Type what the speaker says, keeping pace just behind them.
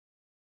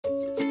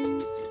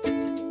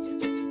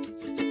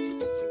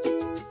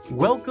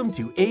Welcome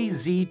to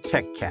AZ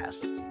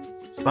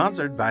TechCast,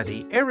 sponsored by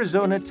the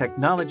Arizona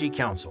Technology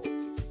Council,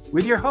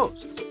 with your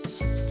hosts,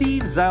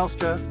 Steve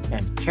Zylstra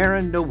and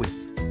Karen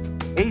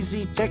Nowicki. AZ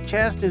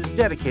TechCast is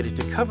dedicated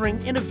to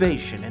covering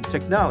innovation and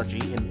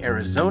technology in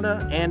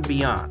Arizona and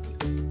beyond.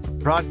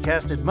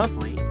 Broadcasted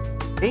monthly,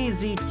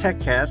 AZ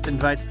TechCast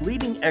invites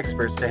leading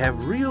experts to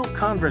have real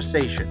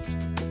conversations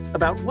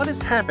about what is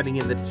happening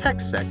in the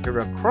tech sector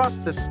across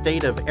the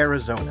state of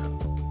Arizona.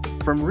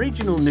 From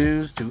regional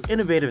news to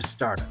innovative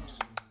startups,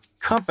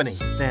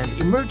 companies, and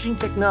emerging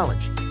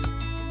technologies,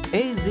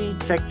 AZ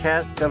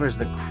TechCast covers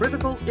the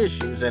critical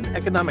issues and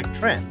economic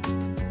trends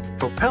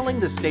propelling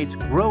the state's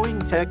growing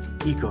tech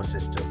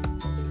ecosystem.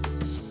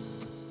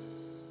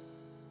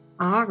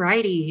 All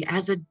righty.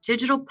 As a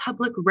digital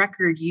public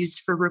record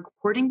used for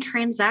recording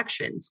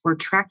transactions or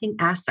tracking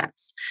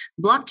assets,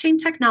 blockchain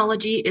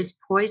technology is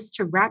poised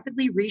to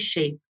rapidly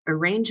reshape a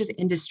range of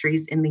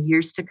industries in the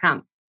years to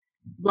come.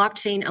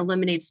 Blockchain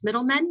eliminates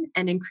middlemen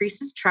and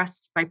increases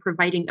trust by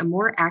providing a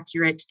more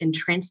accurate and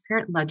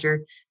transparent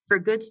ledger for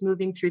goods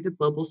moving through the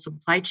global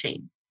supply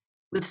chain.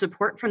 With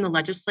support from the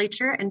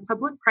legislature and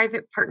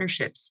public-private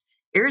partnerships,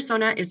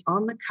 Arizona is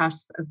on the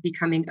cusp of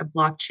becoming a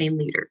blockchain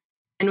leader.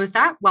 And with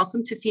that,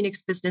 welcome to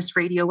Phoenix Business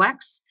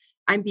RadioX.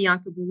 I'm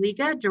Bianca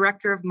Buliga,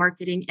 Director of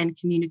Marketing and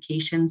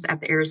Communications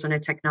at the Arizona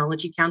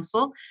Technology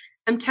Council.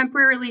 I'm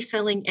temporarily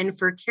filling in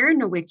for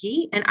Karen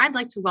Nowicki, and I'd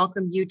like to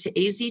welcome you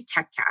to AZ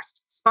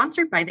TechCast,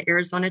 sponsored by the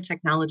Arizona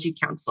Technology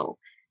Council.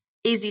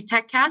 AZ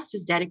TechCast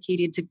is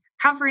dedicated to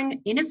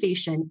covering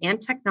innovation and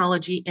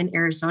technology in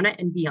Arizona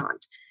and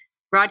beyond.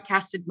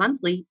 Broadcasted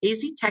monthly,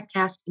 AZ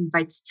TechCast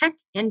invites tech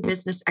and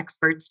business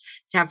experts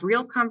to have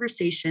real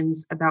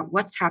conversations about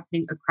what's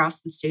happening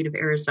across the state of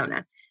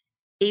Arizona.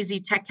 AZ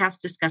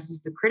TechCast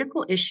discusses the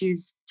critical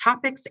issues,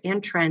 topics,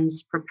 and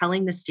trends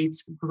propelling the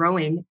state's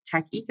growing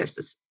tech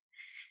ecosystem.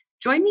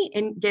 Join me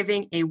in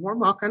giving a warm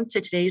welcome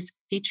to today's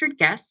featured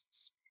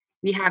guests.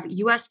 We have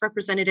U.S.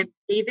 Representative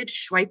David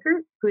Schweiker,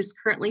 who is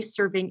currently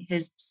serving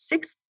his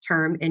 6th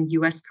term in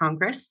U.S.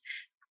 Congress.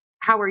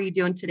 How are you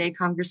doing today,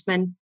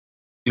 Congressman?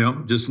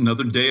 Just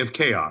another day of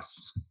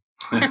chaos.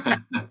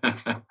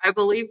 I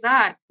believe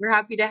that. We're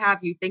happy to have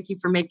you. Thank you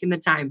for making the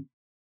time.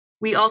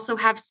 We also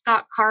have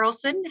Scott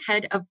Carlson,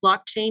 Head of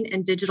Blockchain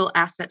and Digital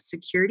Asset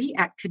Security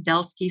at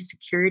Kudelski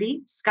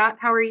Security. Scott,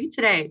 how are you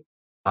today?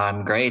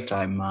 I'm great.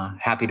 I'm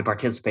happy to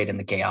participate in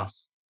the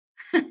chaos.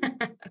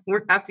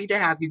 We're happy to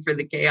have you for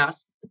the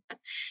chaos.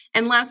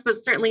 And last but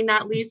certainly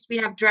not least, we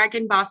have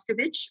Dragan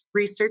Boskovich,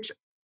 Research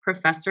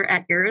Professor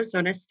at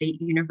Arizona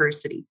State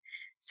University.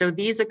 So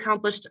these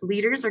accomplished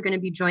leaders are going to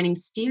be joining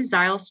Steve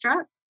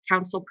Zylstra,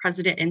 Council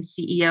President and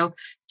CEO,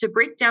 to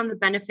break down the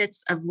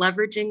benefits of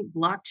leveraging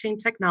blockchain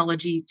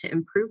technology to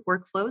improve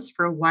workflows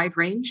for a wide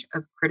range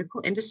of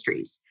critical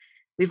industries.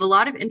 We have a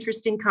lot of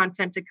interesting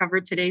content to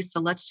cover today, so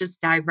let's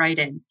just dive right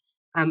in.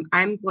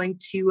 I'm going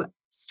to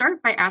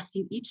start by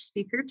asking each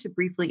speaker to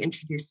briefly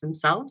introduce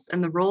themselves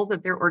and the role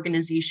that their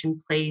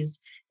organization plays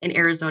in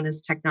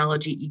Arizona's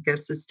technology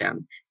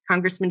ecosystem.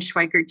 Congressman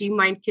Schweiker, do you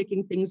mind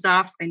kicking things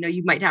off? I know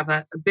you might have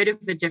a bit of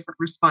a different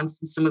response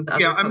than some of the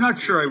other folks. I'm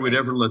not sure I would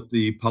ever let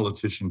the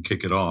politician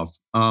kick it off.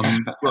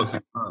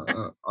 Look,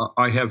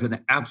 I have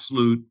an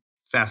absolute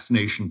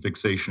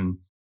fixation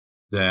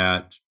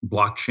that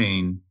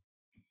blockchain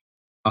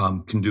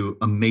can do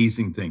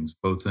amazing things,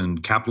 both in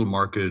capital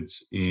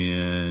markets,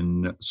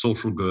 in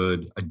social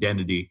good,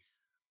 identity.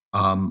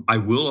 I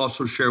will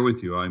also share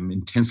with you, I'm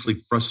intensely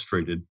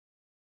frustrated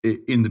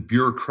in the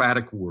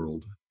bureaucratic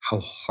world, how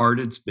hard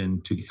it's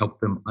been to help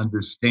them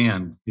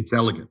understand its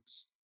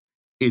elegance.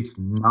 It's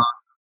not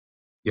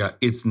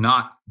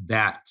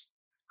that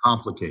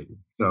complicated.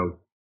 So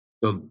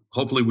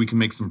hopefully we can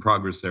make some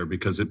progress there,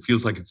 because it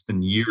feels like it's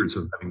been years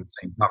of having the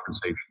same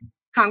conversation.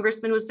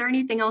 Congressman, was there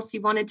anything else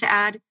you wanted to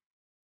add?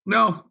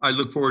 No, I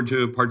look forward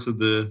to parts of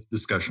the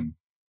discussion.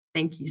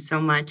 Thank you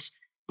so much.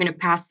 I'm going to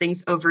pass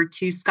things over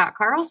to Scott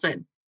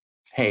Carlson.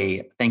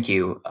 Hey, thank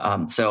you.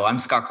 So I'm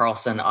Scott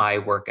Carlson. I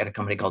work at a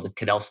company called the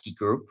Kudelski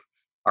Group.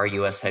 Our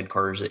U.S.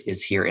 headquarters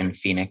is here in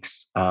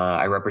Phoenix.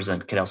 I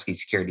represent Kudelski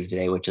Security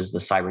today, which is the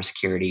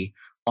cybersecurity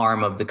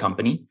arm of the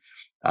company.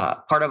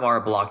 Part of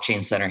our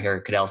blockchain center here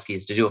at Kudelski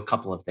is to do a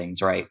couple of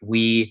things, right?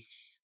 We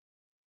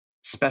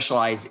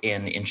specialize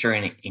in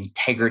ensuring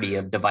integrity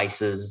of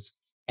devices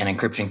and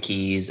encryption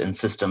keys and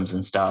systems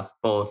and stuff,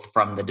 both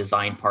from the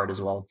design part as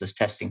well as the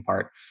testing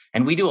part.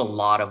 And we do a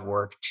lot of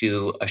work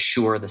to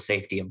assure the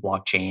safety of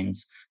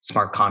blockchains,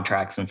 smart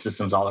contracts, and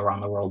systems all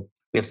around the world.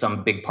 We have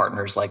some big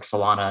partners like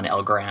Solana and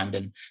Elgrand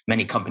and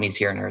many companies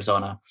here in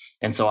Arizona.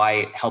 And so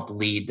I help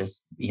lead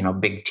this,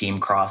 big team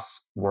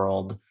cross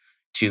world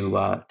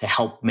to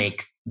help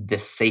make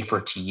this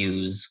safer to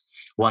use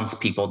once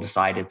people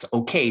decide it's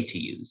okay to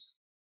use.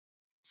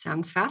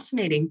 Sounds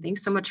fascinating.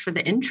 Thanks so much for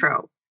the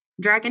intro.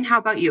 Dragan, how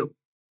about you?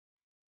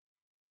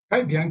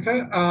 Hi,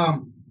 Bianca.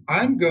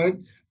 I'm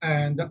good.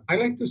 And I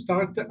like to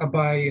start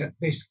by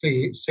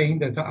basically saying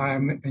that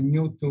I'm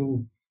new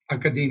to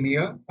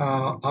academia,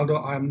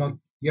 although I'm not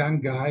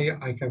young guy.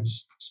 I have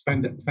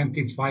spent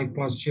 25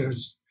 plus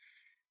years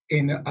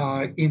in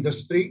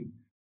industry.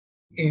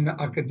 In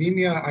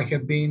academia, I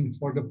have been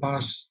for the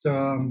past,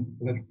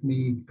 let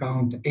me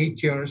count,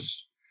 8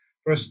 years.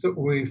 First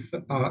with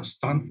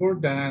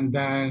Stanford, and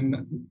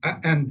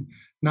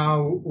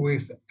now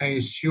with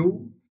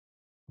ASU.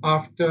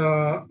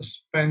 After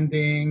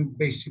spending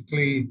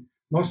basically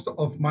most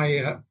of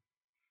my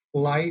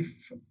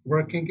life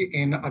working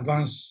in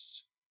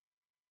advanced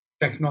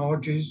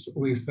technologies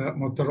with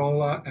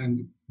Motorola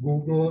and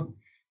Google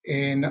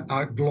in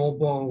a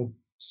global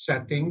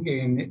setting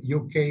in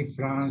UK,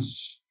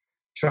 France,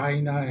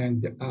 China,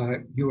 and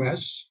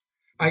US.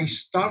 I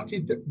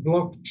started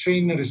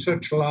blockchain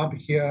research lab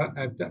here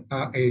at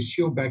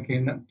ASU back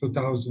in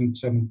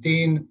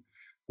 2017.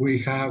 We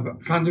have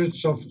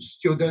hundreds of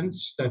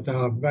students that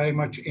are very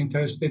much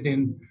interested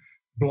in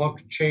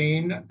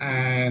blockchain,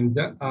 and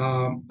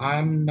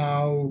I'm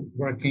now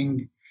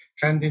working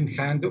hand in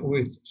hand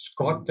with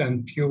Scott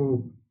and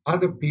few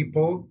other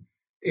people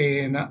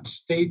in a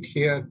state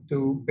here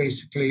to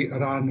basically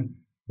run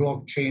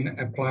blockchain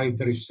applied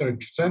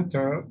research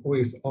center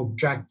with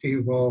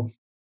objective of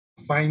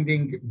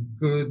finding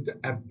good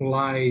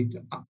applied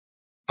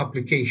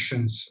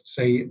applications,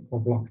 say, for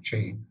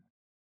blockchain.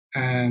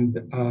 And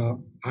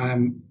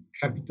I'm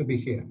happy to be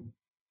here.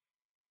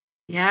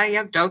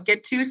 Yeah. Don't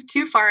get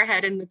too far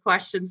ahead in the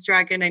questions,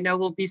 Dragan. I know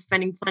we'll be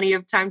spending plenty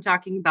of time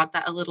talking about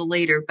that a little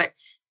later. But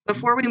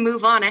before we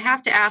move on, I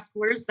have to ask,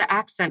 where's the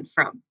accent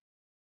from?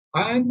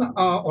 I'm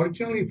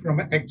originally from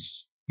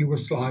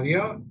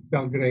ex-Yugoslavia,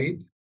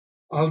 Belgrade.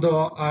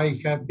 Although I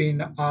have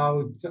been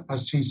out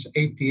since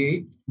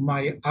 '88,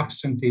 my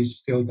accent is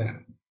still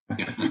there.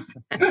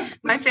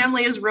 My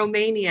family is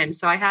Romanian,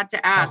 so I had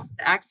to ask.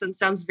 The accent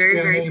sounds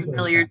very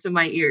familiar to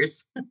my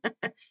ears.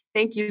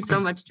 Thank you so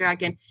much,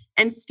 Dragan.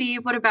 And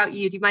Steve, what about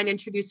you? Do you mind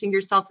introducing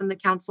yourself in the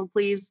council,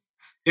 please?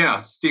 Yeah,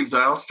 Steve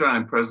Zylstra.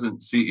 I'm President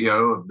and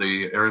CEO of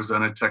the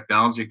Arizona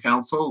Technology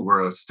Council.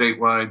 We're a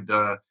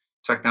statewide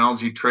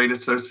technology trade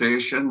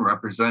association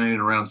representing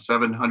around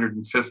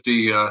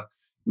 750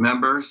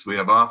 members. We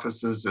have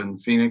offices in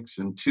Phoenix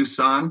and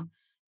Tucson.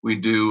 We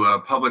do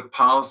public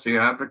policy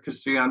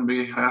advocacy on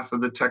behalf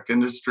of the tech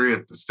industry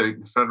at the state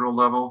and federal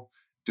level.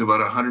 Do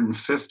about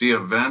 150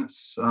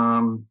 events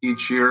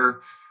each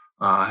year.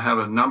 Have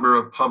a number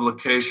of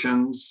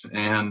publications.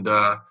 And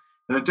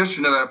in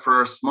addition to that, for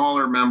our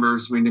smaller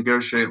members, we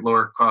negotiate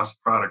lower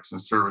cost products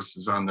and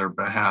services on their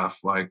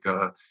behalf, like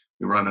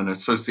we run an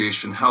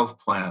association health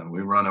plan.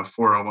 We run a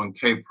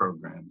 401k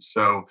program.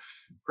 So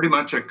pretty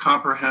much a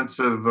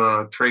comprehensive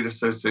trade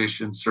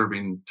association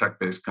serving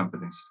tech-based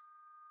companies.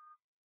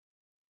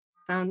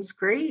 Sounds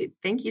great.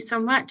 Thank you so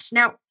much.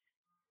 Now,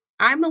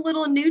 I'm a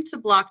little new to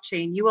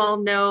blockchain. You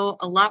all know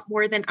a lot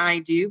more than I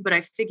do, but I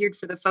figured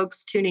for the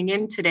folks tuning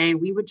in today,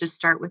 we would just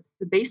start with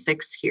the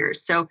basics here.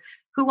 So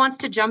who wants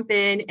to jump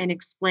in and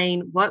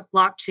explain what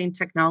blockchain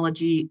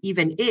technology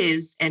even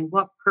is and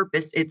what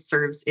purpose it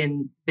serves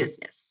in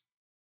business?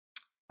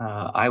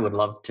 I would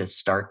love to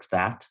start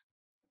that.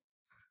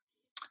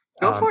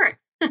 Go for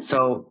it.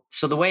 So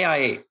the way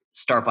I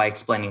start by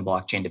explaining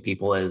blockchain to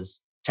people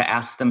is to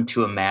ask them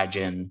to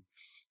imagine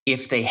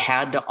if they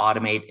had to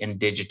automate and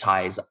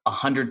digitize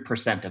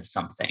 100% of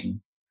something,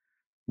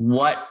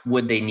 what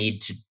would they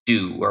need to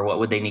do, or what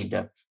would they need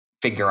to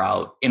figure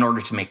out in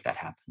order to make that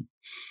happen?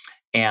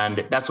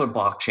 And that's what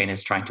blockchain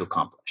is trying to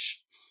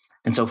accomplish.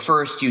 And so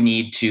first you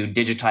need to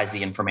digitize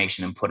the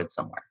information and put it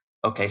somewhere.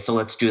 Okay, so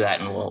let's do that,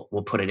 and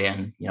we'll put it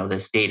in,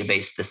 this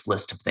database, this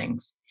list of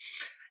things.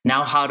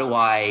 Now, how do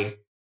I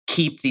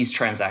keep these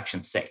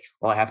transactions safe?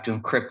 Well, I have to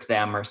encrypt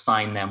them or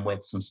sign them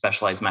with some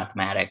specialized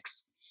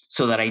mathematics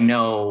so that I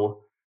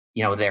know,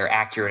 they're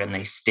accurate and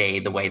they stay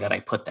the way that I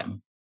put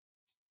them.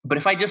 But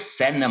if I just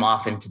send them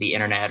off into the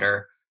internet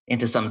or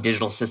into some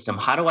digital system,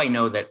 how do I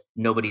know that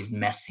nobody's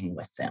messing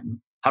with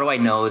them? How do I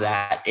know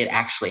that it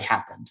actually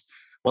happened?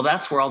 Well,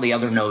 that's where all the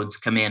other nodes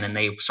come in, and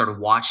they sort of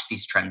watch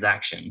these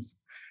transactions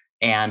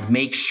and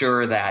make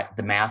sure that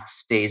the math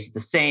stays the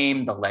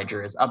same, the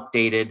ledger is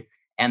updated,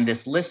 and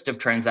this list of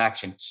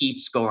transaction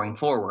keeps going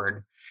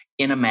forward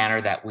in a manner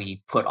that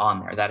we put on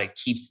there, that it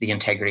keeps the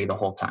integrity the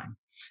whole time.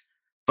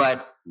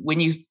 But when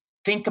you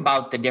think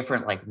about the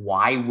different,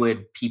 why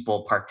would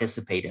people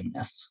participate in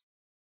this?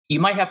 You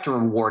might have to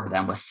reward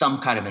them with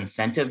some kind of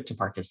incentive to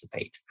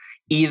participate.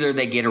 Either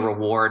they get a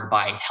reward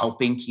by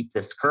helping keep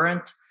this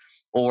current,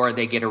 or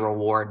they get a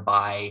reward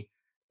by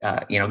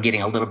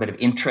getting a little bit of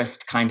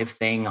interest kind of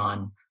thing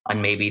on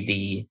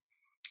maybe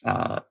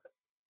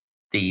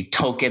the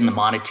token, the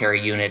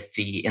monetary unit,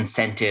 the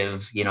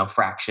incentive,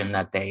 fraction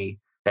that they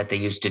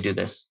use to do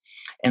this.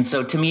 And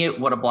so to me,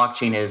 what a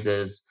blockchain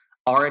is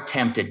our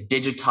attempt at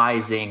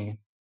digitizing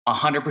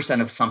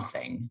 100% of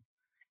something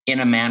in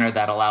a manner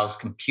that allows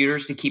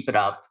computers to keep it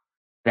up,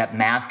 that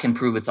math can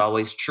prove it's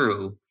always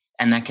true,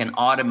 and that can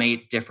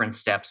automate different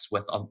steps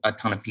with a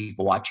ton of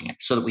people watching it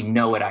so that we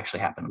know it actually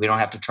happened. We don't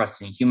have to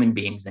trust any human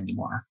beings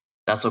anymore.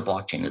 That's what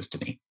blockchain is to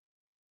me.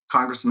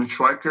 Congressman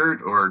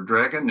Schweikert or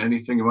Dragon,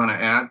 anything you want to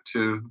add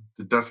to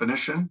the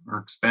definition or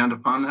expand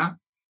upon that?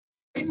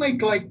 I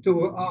might like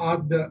to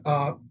add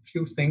a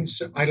few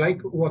things. I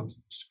like what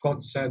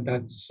Scott said.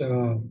 That's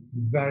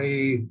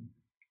very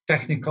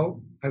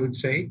technical, I would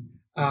say.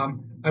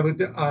 I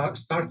would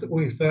start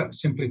with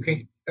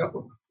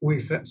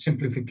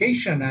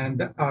simplification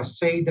and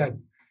say that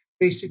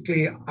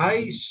basically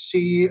I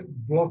see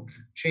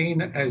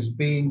blockchain as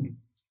being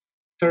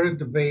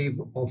third wave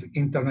of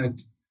internet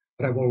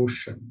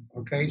revolution.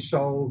 Okay,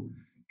 so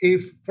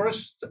if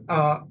first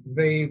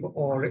wave,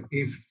 or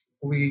if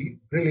we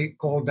really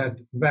call that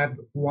Web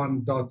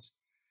 1.0,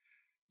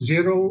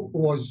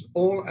 was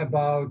all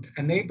about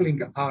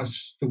enabling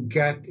us to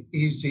get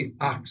easy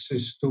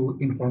access to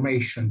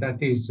information,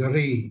 that is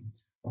read,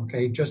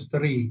 okay, just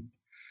read.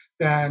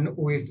 Then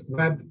with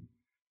Web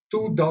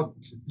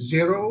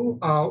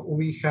 2.0,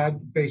 we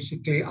had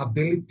basically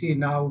ability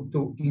now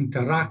to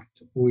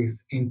interact with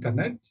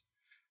internet,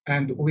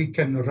 and we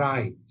can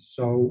write.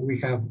 So we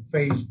have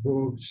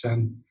Facebooks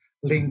and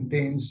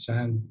LinkedIn's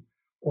and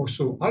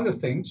also other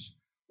things.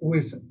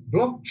 With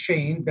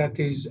blockchain, that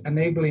is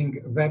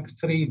enabling Web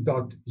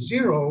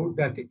 3.0,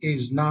 that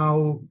is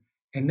now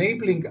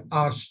enabling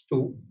us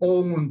to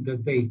own the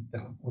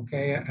data,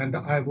 okay? And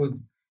I would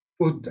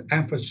put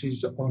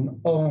emphasis on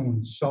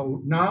own.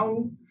 So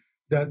now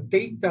the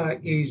data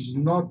is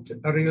not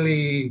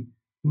really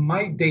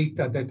my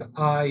data that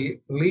I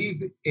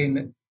leave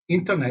in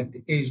internet,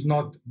 is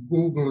not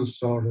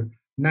Google's or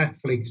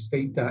Netflix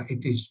data.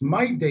 It is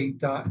my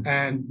data,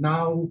 and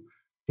now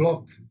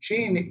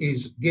blockchain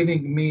is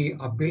giving me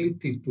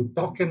ability to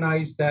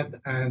tokenize that,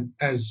 and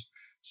as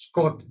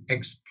Scott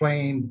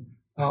explained,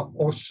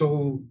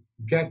 also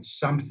get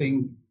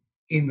something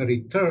in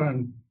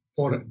return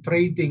for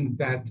trading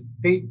that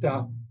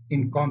data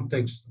in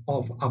context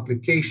of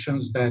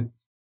applications that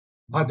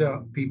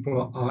other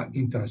people are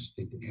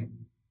interested in.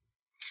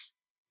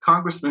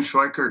 Congressman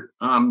Schweikert,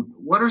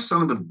 what are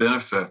some of the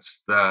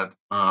benefits that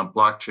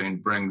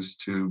blockchain brings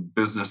to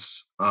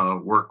business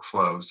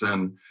workflows?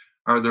 And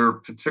are there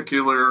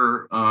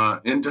particular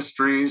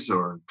industries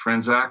or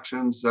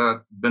transactions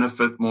that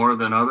benefit more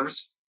than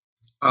others?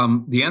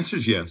 The answer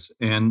is yes.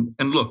 And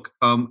look,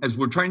 as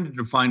we're trying to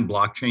define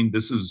blockchain,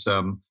 this is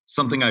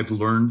something I've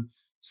learned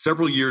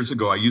several years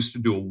ago. I used to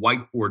do a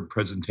whiteboard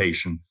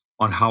presentation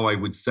on how I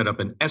would set up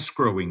an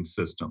escrowing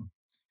system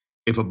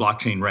if a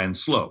blockchain ran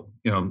slow,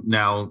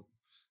 now,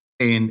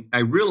 and I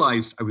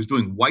realized I was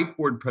doing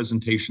whiteboard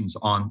presentations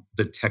on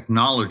the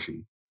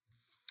technology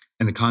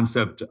and the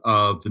concept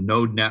of the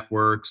node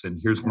networks. And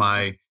here's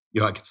my,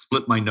 I could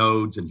split my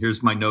nodes, and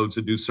here's my nodes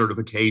that do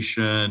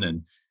certification,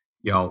 and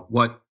do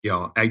I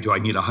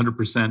need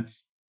 100%?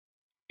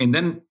 And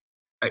then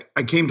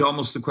I came to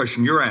almost the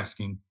question you're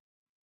asking.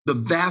 The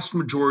vast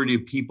majority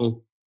of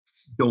people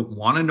don't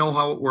want to know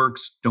how it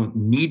works, don't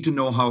need to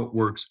know how it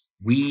works.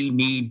 We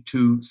need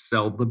to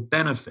sell the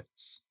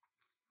benefits.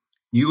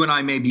 You and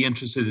I may be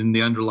interested in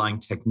the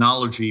underlying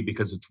technology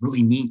because it's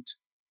really neat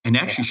and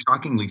actually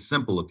shockingly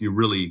simple if you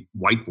really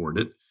whiteboard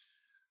it.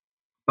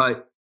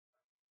 But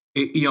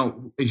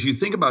as you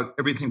think about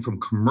everything from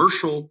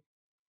commercial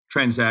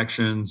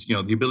transactions,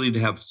 the ability to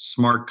have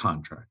smart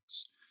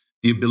contracts,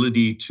 the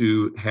ability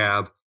to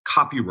have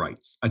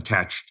copyrights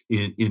attached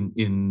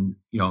in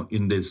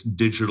this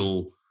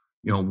digital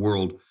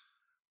world.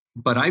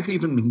 But I've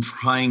even been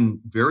trying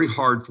very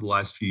hard for the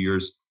last few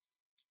years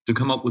to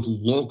come up with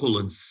local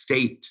and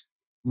state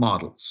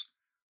models.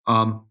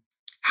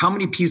 How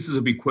many pieces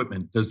of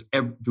equipment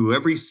do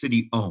every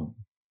city own?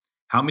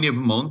 How many of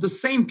them own the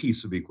same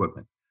piece of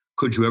equipment?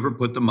 Could you ever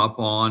put them up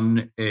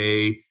on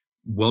a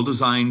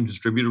well-designed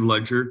distributed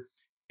ledger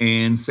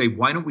and say,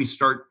 why don't we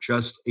start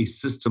just a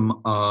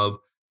system of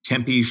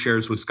Tempe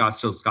shares with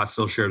Scottsdale,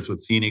 Scottsdale shares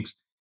with Phoenix,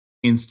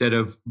 instead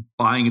of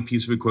buying a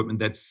piece of equipment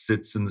that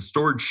sits in the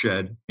storage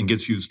shed and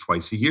gets used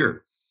twice a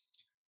year?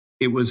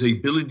 It was the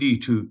ability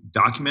to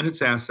document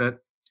its asset,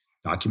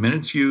 document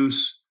its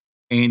use,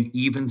 and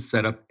even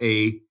set up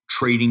a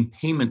trading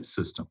payment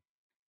system.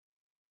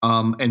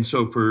 And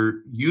so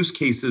for use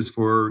cases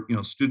for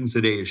students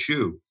at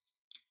ASU,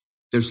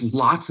 there's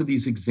lots of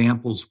these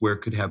examples where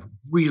it could have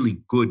really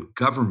good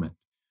government,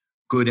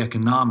 good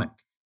economic,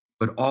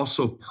 but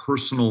also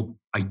personal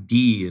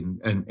ID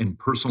and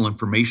personal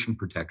information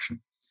protection.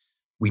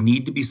 We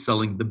need to be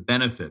selling the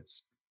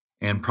benefits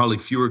and probably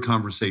fewer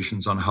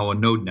conversations on how a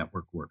node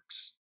network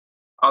works.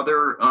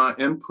 Other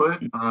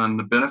input on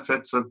the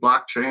benefits of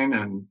blockchain,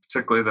 and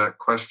particularly that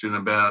question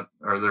about,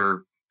 are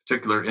there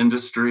particular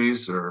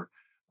industries or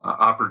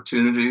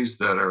opportunities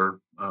that are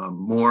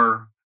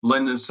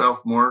lend themselves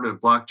more to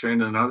blockchain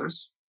than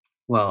others?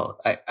 Well,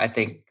 I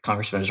think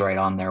Congressman is right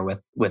on there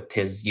with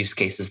his use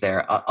cases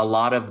there. A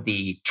lot of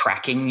the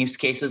tracking use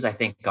cases, I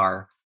think,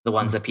 are the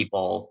ones that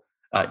people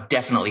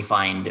definitely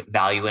find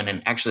value in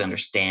and actually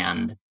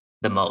understand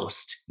the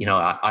most.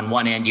 On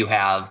one end, you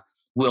have,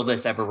 will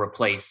this ever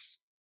replace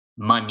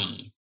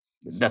money?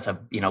 That's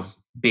a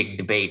big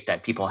debate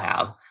that people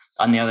have.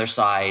 On the other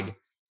side,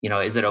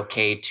 is it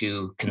okay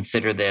to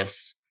consider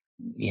this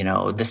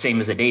the same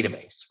as a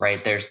database,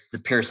 right? There's the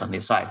Pierce on the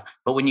other side.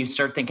 But when you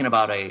start thinking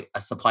about a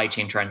supply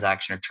chain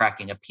transaction or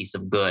tracking a piece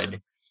of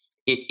good,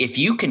 if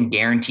you can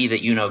guarantee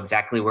that you know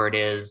exactly where it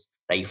is,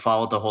 that you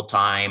followed the whole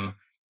time,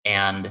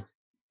 and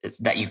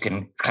that you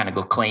can kind of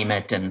go claim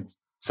it and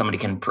somebody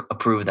can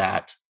approve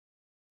that,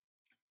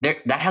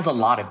 that has a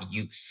lot of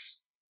use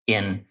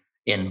in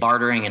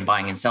bartering and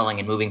buying and selling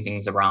and moving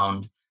things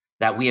around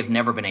that we have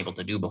never been able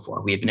to do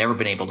before. We have never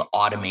been able to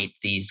automate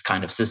these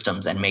kind of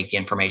systems and make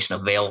information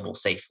available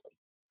safely.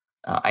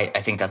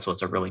 I think that's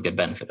what's a really good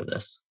benefit of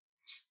this.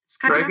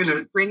 Scott, you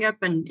actually bring up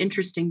an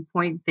interesting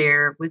point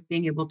there with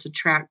being able to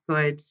track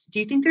goods. Do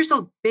you think there's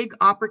a big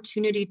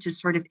opportunity to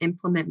sort of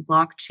implement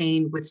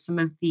blockchain with some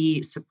of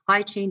the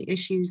supply chain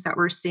issues that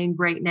we're seeing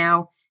right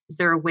now? Is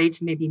there a way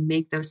to maybe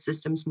make those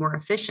systems more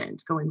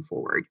efficient going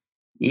forward?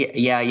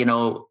 Yeah,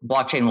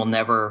 blockchain will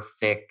never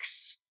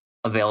fix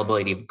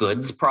availability of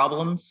goods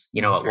problems.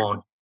 It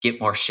won't get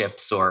more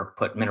ships or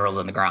put minerals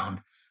in the ground.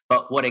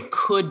 But what it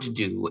could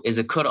do is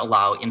it could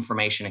allow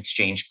information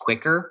exchange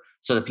quicker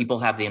so that people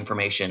have the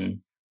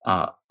information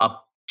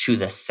up to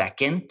the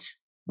second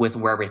with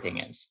where everything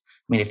is.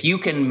 I mean, if you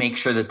can make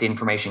sure that the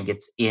information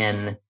gets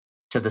in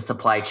to the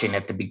supply chain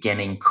at the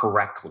beginning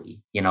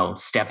correctly,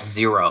 step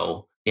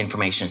 0, the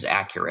information is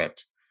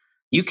accurate,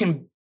 you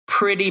can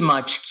pretty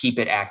much keep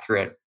it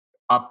accurate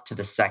up to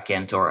the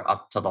second or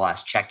up to the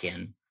last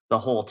check-in the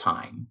whole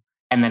time,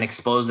 and then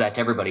expose that to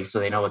everybody so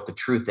they know what the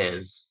truth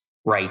is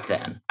right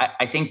then.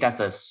 I think that's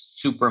a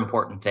super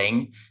important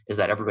thing, is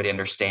that everybody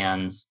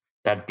understands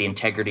that the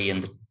integrity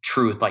and the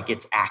truth, like,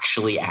 it's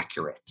actually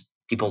accurate.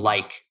 People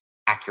like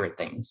accurate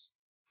things.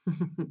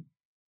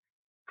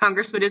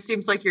 Congressman, it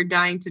seems like you're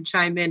dying to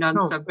chime in on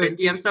something.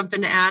 Do you have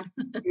something to add?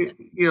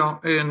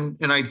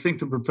 And I think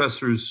the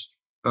professors'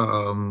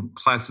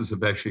 classes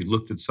have actually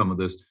looked at some of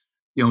this.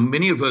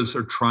 Many of us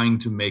are trying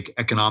to make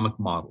economic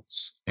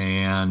models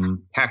and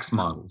tax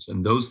models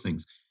and those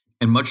things.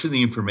 And much of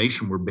the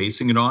information we're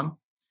basing it on,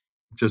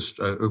 just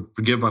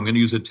forgive, I'm going to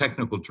use a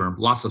technical term,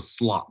 lots of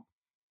slop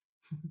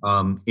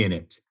in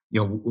it.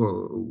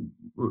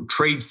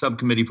 Trade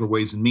Subcommittee for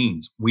Ways and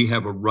Means, we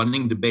have a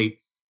running debate.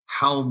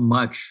 How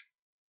much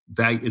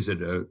that is it?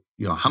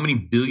 How many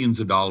billions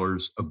of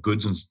dollars of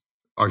goods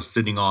are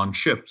sitting on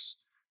ships?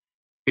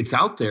 It's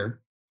out there,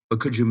 but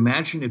could you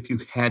imagine if you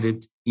had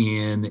it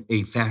in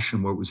a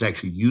fashion where it was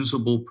actually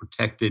usable,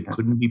 protected,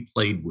 couldn't be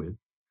played with?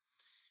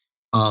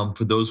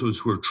 For those of us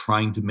who are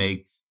trying to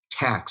make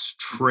tax,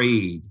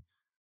 trade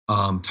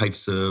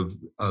types of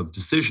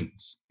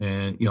decisions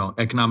and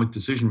economic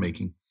decision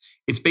making,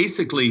 it's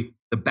basically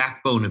the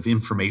backbone of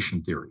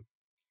information theory.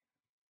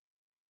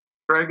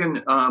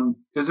 Dragon,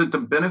 is it the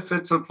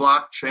benefits of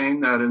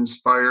blockchain that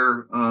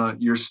inspire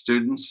your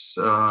students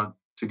to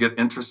get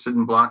interested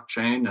in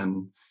blockchain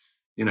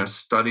and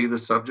study the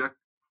subject?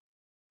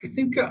 I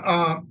think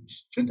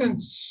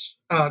students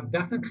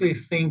definitely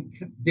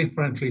think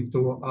differently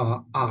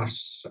to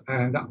us,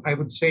 and I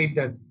would say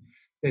that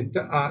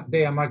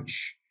they are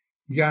much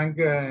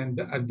younger and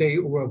they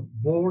were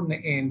born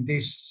in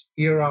this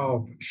era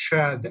of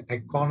shared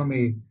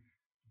economy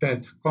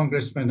that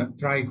Congressman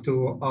tried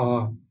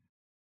to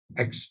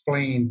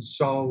explain.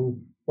 So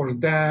for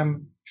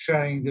them,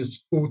 sharing the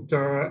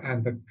scooter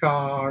and the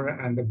car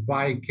and the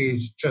bike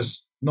is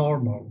just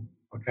normal.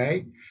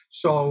 Okay,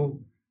 so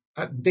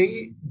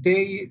they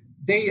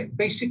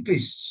basically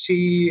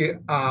see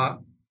a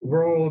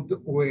world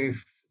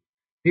with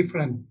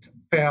different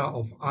pair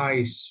of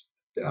eyes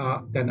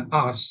than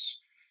us,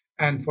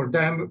 and for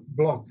them,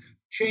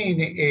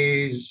 blockchain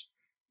is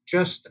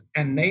just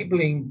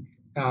enabling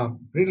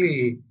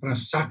really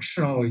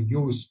transactional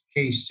use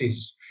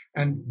cases,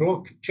 and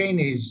blockchain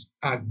is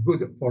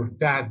good for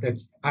that.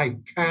 That I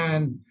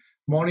can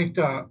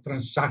monitor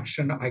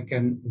transaction, I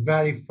can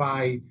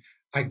verify,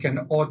 I can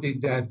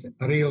audit that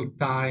real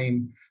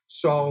time.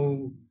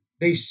 So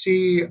they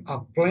see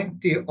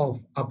plenty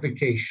of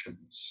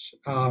applications,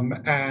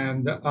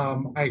 and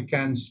I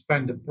can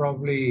spend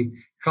probably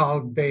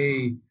half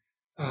day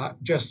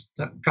just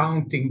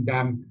counting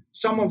them.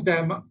 Some of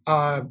them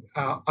are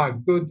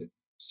good.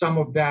 Some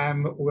of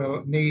them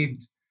will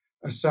need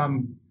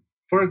some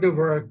further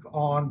work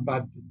on,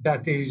 but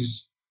that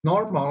is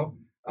normal.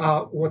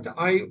 What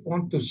I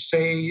want to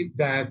say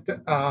that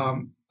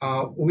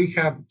we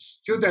have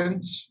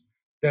students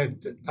that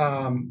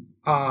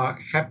are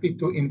happy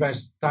to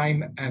invest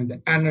time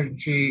and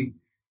energy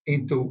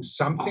into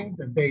something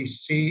that they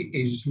see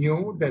is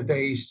new, that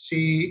they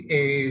see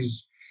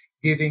is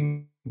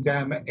giving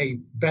them a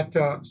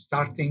better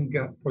starting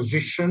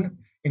position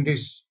in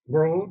this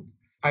world.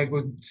 I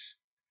would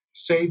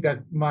say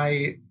that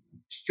my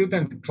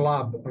student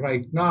club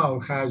right now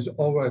has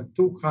over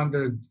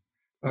 200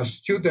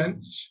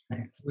 students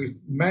with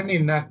many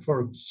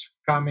networks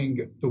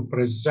coming to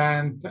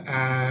present.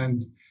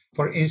 And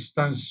for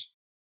instance,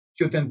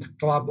 student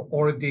club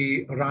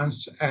already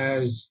runs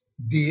as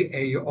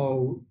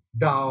DAO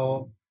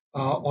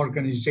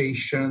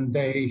organization.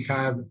 They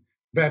have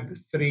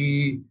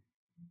Web3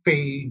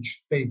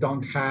 page. They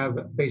don't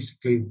have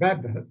basically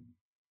web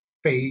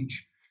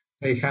page.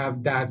 They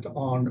have that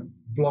on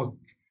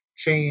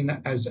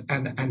blockchain as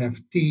an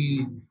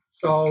NFT.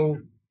 So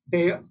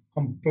they're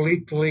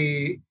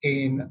completely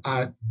in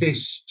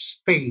this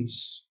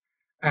space,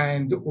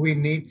 and we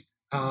need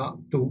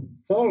to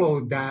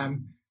follow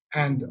them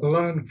and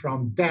learn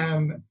from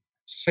them,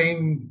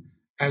 same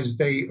as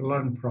they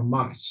learn from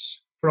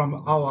us,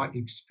 from our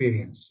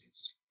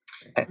experiences.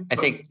 I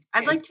think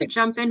I'd like to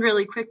jump in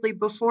really quickly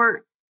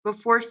before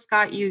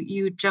Scott,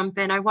 you jump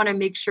in. I want to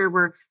make sure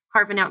we're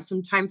carving out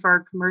some time for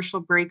our commercial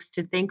breaks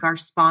to thank our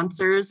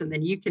sponsors, and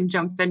then you can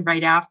jump in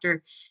right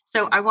after.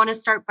 So I want to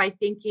start by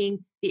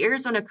thanking the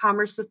Arizona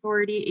Commerce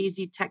Authority, AZ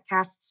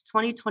TechCast's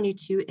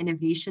 2022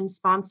 innovation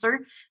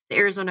sponsor. The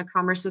Arizona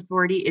Commerce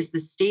Authority is the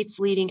state's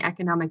leading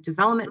economic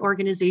development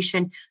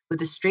organization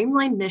with a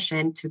streamlined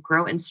mission to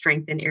grow and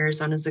strengthen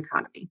Arizona's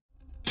economy.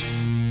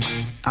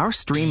 Our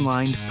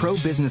streamlined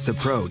pro-business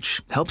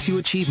approach helps you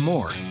achieve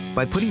more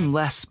by putting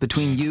less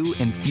between you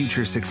and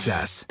future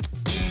success.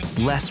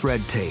 Less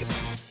red tape,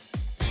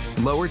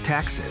 lower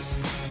taxes,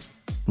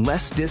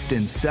 less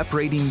distance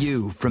separating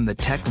you from the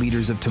tech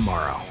leaders of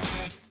tomorrow.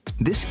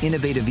 This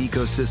innovative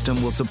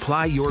ecosystem will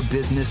supply your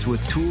business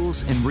with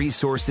tools and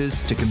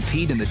resources to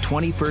compete in the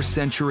 21st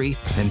century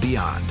and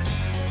beyond.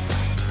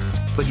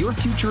 But your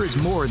future is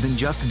more than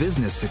just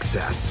business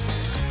success.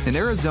 In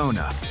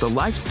Arizona, the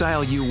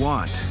lifestyle you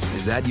want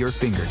is at your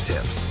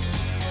fingertips.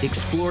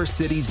 Explore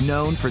cities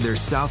known for their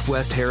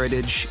Southwest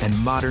heritage and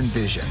modern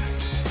vision.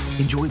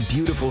 Enjoy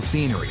beautiful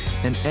scenery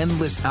and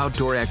endless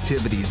outdoor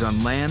activities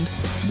on land,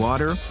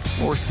 water,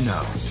 or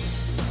snow.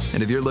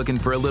 And if you're looking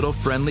for a little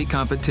friendly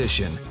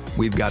competition,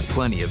 we've got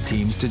plenty of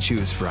teams to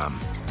choose from.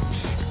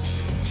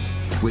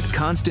 With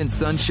constant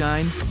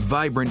sunshine,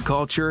 vibrant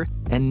culture,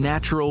 and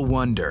natural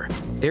wonder,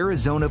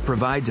 Arizona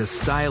provides a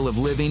style of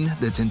living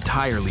that's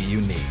entirely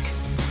unique.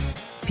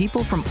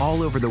 People from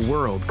all over the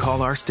world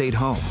call our state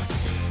home.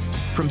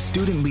 From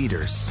student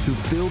leaders who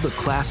fill the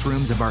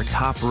classrooms of our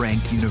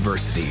top-ranked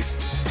universities,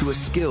 to a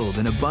skilled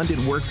and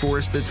abundant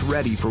workforce that's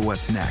ready for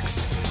what's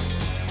next,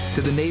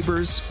 to the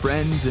neighbors,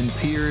 friends, and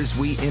peers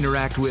we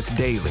interact with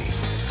daily,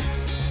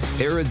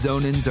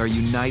 Arizonans are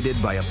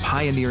united by a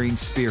pioneering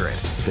spirit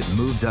that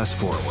moves us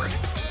forward.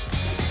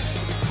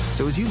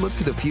 So as you look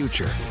to the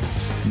future,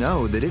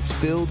 know that it's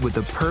filled with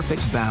the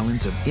perfect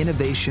balance of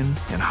innovation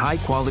and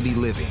high-quality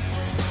living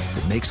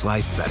that makes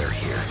life better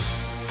here.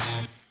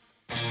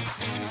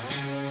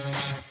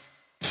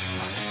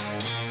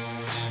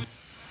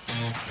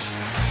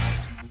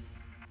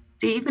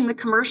 See, even the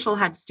commercial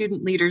had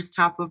student leaders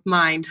top of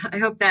mind. I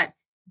hope that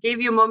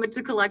gave you a moment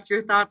to collect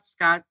your thoughts,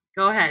 Scott.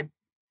 Go ahead.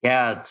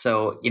 Yeah.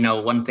 So,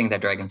 one thing that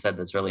Dragon said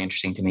that's really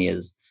interesting to me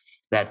is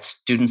that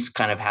students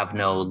kind of have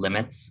no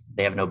limits.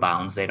 They have no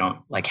bounds. They don't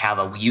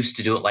we used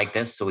to do it like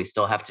this, so we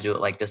still have to do it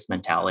like this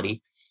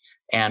mentality.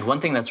 And one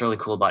thing that's really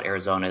cool about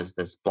Arizona is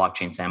this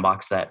blockchain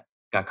sandbox that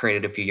got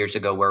created a few years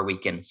ago where we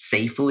can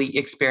safely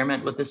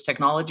experiment with this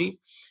technology.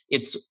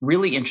 It's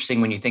really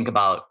interesting when you think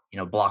about,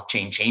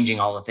 blockchain changing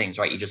all the things,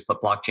 right? You just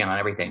put blockchain on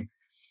everything.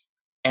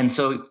 And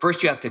so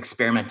first you have to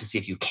experiment to see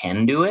if you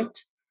can do it.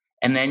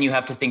 And then you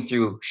have to think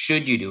through,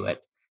 should you do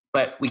it?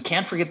 But we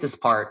can't forget this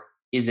part.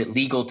 Is it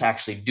legal to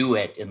actually do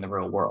it in the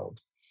real world?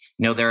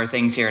 There are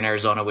things here in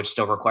Arizona which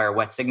still require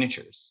wet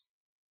signatures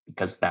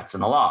because that's in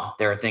the law.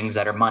 There are things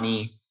that are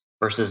money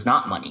versus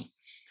not money.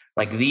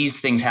 These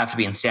things have to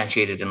be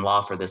instantiated in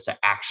law for this to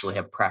actually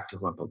have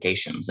practical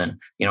implications. And,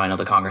 I know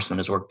the congressman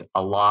has worked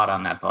a lot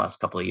on that the last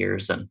couple of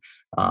years. And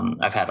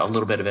I've had a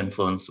little bit of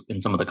influence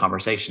in some of the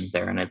conversations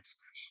there. And it's,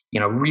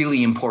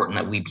 really important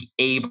that we be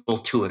able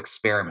to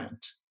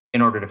experiment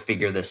in order to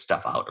figure this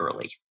stuff out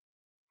early.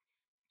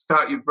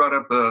 Scott, you brought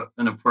up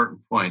an important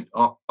point.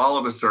 All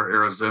of us are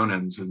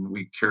Arizonans, and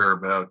we care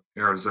about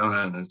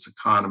Arizona and its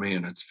economy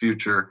and its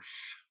future.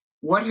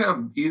 What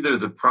have either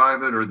the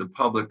private or the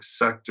public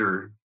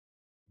sector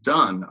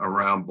done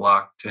around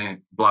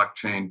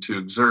blockchain to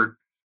exert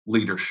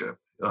leadership?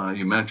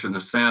 You mentioned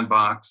the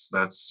sandbox.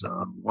 That's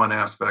one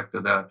aspect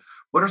of that.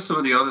 What are some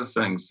of the other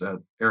things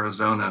that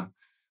Arizona,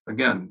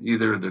 again,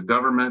 either the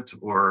government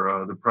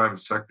or the private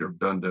sector have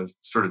done to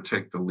sort of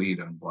take the lead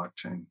on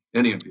blockchain?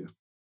 Any of you?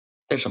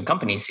 There's some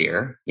companies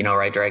here,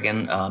 right,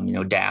 Dragon?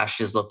 Dash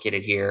is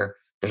located here.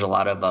 There's a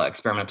lot of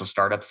experimental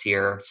startups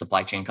here,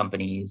 supply chain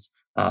companies.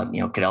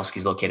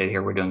 Kudelski's located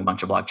here. We're doing a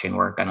bunch of blockchain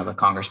work. I know the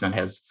congressman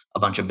has a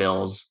bunch of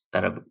bills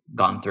that have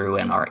gone through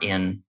and are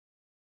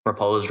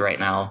proposed right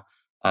now.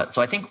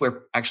 So I think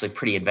we're actually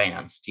pretty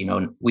advanced.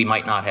 We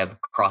might not have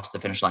crossed the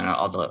finish line on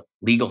all the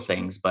legal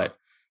things, but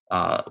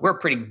we're a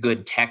pretty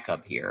good tech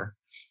up here.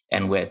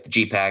 And with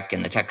GPEC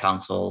and the Tech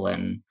Council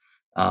and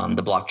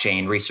the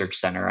Blockchain Research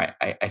Center,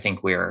 I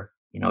think we're,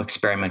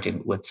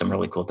 experimenting with some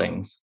really cool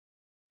things.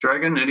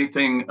 Dragon,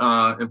 anything in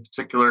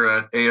particular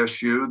at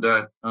ASU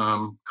that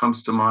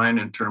comes to mind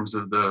in terms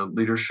of the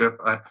leadership?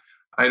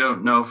 I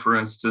don't know, for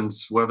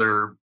instance,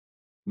 whether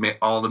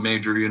all the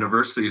major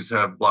universities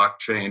have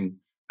blockchain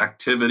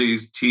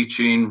activities,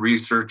 teaching,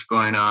 research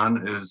going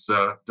on. Does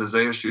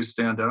ASU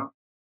stand out?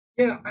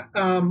 Yeah,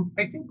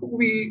 I think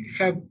we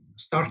have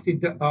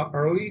started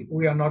early.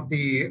 We are not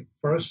the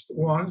first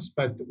ones,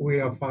 but we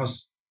are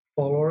fast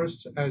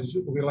followers, as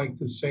we like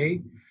to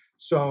say.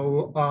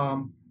 So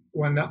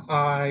when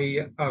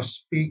I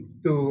speak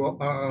to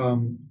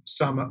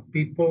some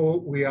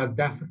people, we are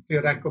definitely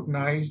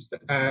recognized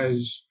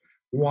as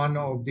one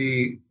of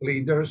the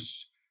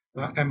leaders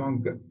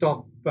among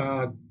top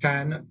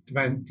 10,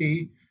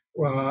 20.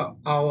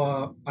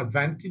 Our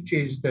advantage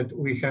is that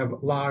we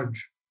have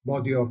large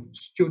body of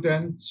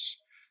students.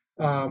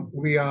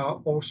 We are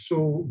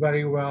also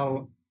very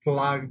well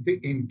plugged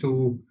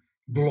into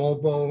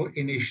global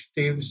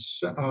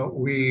initiatives.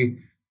 We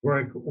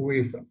work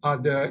with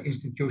other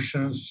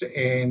institutions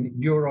in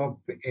Europe,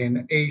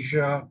 in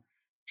Asia.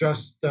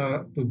 Just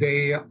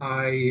today,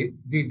 I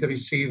did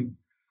receive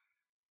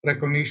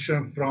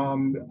recognition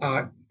from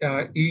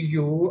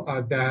EU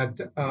that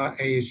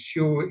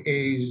ASU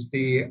is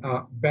the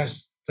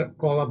best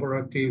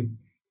collaborative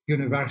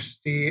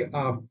university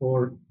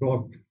for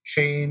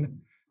blockchain.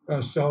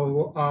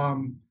 So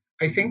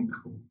I think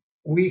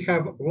we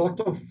have a lot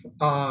of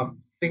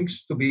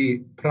things to be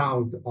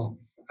proud of.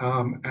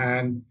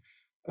 And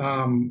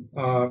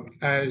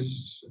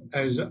as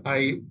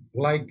I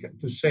like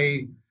to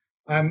say,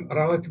 I'm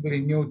relatively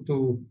new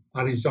to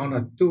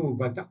Arizona too,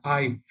 but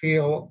I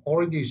feel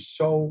already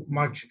so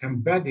much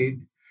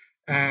embedded,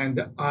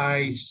 and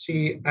I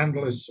see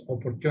endless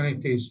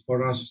opportunities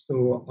for us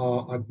to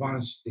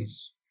advance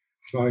this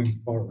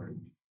going forward.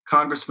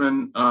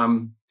 Congressman,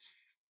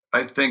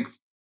 I think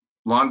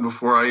long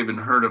before I even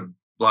heard of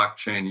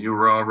blockchain, you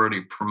were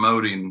already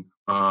promoting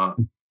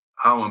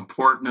how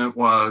important it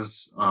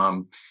was,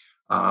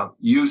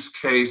 use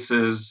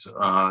cases,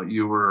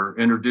 you were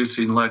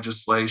introducing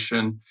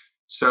legislation.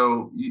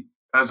 So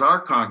as our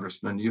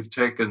congressman, you've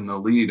taken the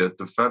lead at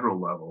the federal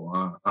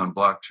level on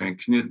blockchain.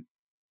 Can you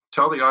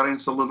tell the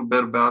audience a little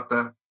bit about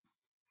that?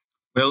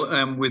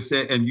 Well, with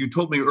that, and you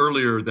told me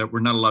earlier that we're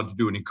not allowed to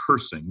do any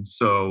cursing.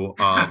 So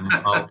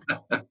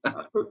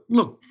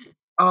look,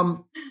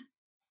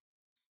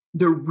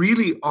 there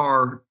really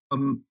are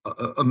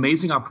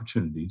amazing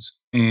opportunities,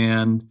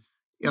 and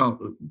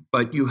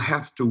but you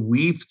have to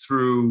weave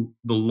through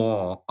the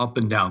law up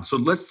and down. So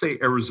let's say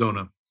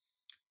Arizona,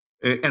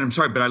 and I'm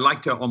sorry, but I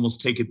like to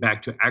almost take it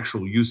back to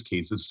actual use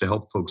cases to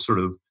help folks sort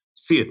of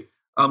see it.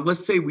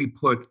 Let's say we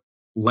put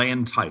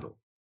land title,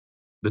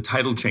 the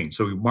title chain.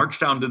 So we march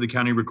down to the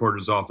county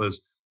recorder's office,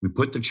 we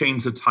put the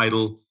chains of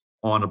title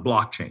on a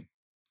blockchain,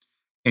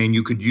 and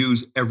you could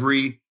use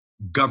every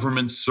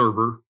government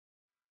server,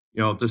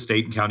 the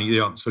state and county,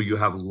 so you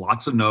have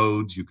lots of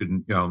nodes, you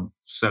can,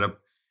 set up.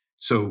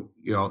 So,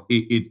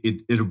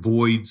 it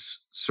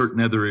avoids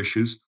certain other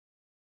issues.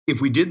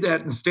 If we did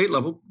that in state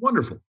level,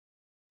 wonderful.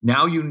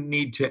 Now you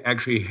need to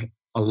actually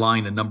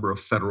align a number of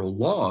federal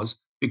laws,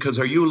 because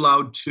are you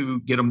allowed to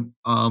get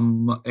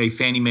a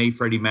Fannie Mae,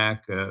 Freddie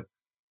Mac, a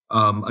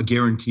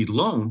guaranteed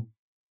loan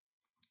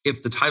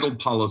if the title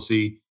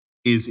policy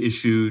is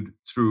issued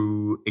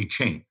through a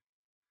chain?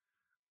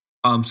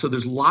 So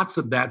there's lots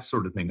of that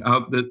sort of thing.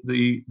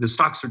 The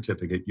stock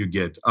certificate you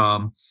get,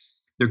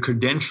 the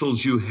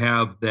credentials you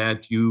have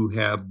that you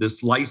have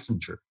this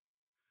licensure,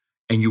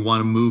 and you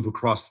want to move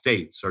across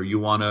states, or you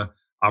want to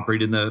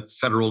operate in the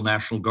Federal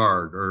National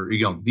Guard, or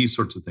these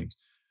sorts of things.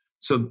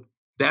 So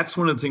that's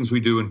one of the things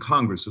we do in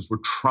Congress, is we're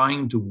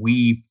trying to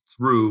weave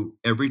through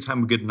every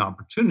time we get an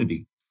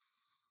opportunity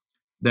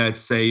that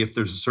say if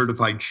there's a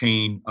certified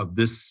chain of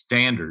this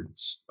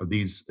standards, of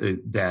these,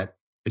 that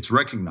it's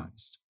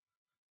recognized.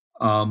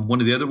 One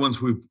of the other ones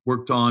we've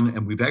worked on,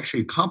 and we've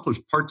actually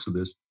accomplished parts of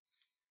this,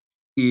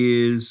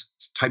 is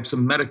types of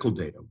medical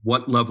data.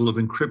 What level of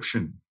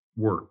encryption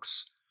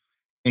works?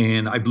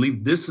 And I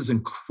believe this is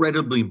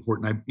incredibly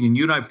important. And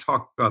you and I have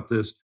talked about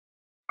this.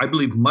 I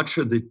believe much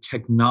of the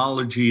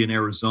technology in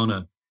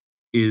Arizona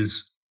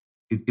it's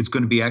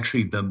going to be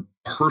actually the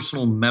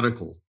personal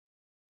medical.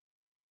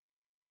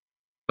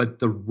 But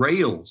the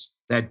rails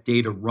that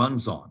data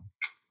runs on,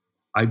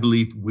 I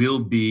believe, will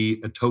be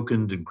a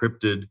tokened,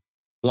 encrypted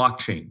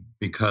blockchain,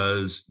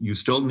 because you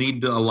still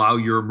need to allow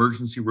your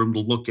emergency room to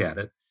look at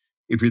it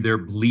if you're there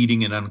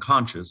bleeding and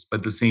unconscious,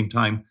 but at the same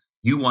time,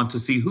 you want to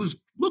see who's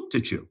looked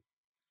at you.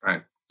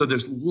 Right. So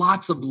there's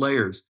lots of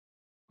layers.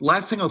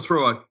 Last thing I'll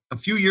throw out, a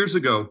few years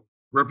ago,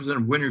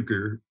 Representative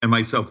Winiger and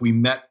myself, we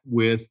met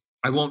with,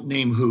 I won't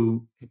name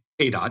who,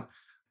 ADOT,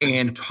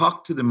 and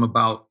talked to them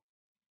about,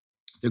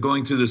 they're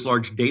going through this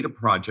large data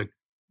project.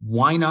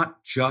 Why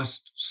not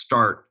just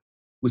start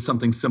with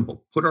something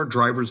simple? Put our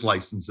driver's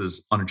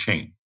licenses on a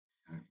chain.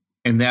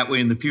 And that way,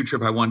 in the future,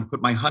 if I wanted to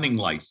put my hunting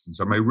license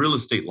or my real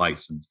estate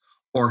license,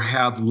 or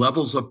have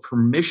levels of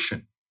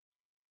permission,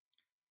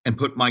 and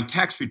put my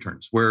tax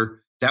returns,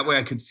 where that way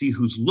I could see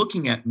who's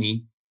looking at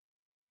me,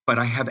 but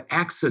I have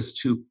access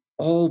to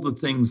all the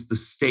things the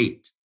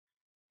state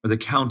or the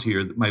county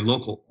or my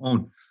local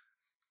own.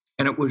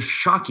 And it was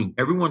shocking.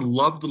 Everyone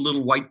loved the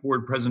little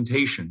whiteboard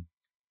presentation,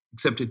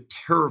 except it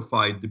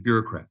terrified the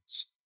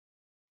bureaucrats,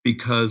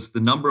 because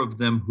the number of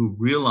them who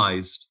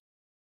realized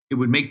it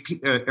would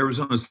make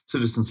Arizona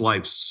citizens'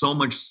 lives so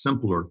much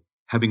simpler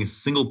having a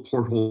single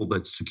porthole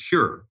that's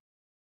secure.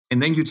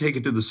 And then you take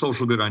it to the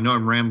social good. I know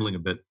I'm rambling a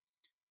bit,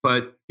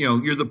 but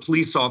you're the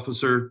police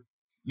officer,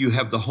 you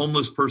have the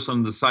homeless person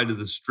on the side of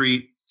the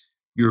street,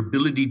 your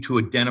ability to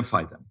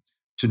identify them,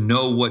 to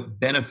know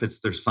what benefits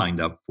they're signed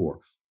up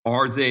for.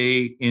 Are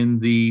they in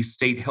the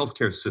state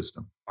healthcare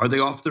system? Are they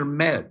off their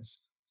meds?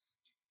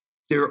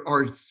 There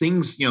are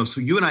things,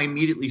 so you and I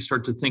immediately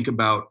start to think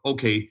about,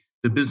 okay,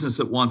 the business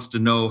that wants to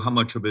know how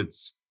much of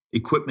its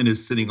equipment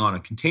is sitting on a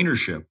container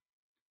ship.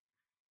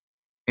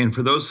 And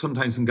for those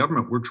sometimes in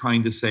government, we're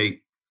trying to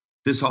say,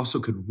 this also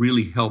could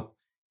really help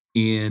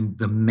in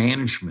the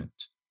management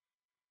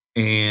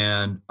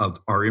and of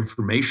our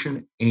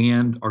information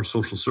and our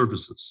social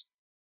services.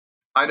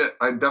 I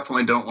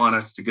definitely don't want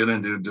us to get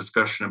into a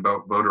discussion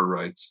about voter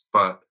rights,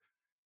 but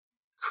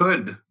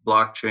could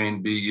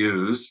blockchain be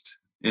used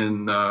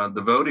in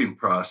the voting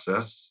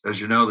process? As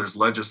you know, there's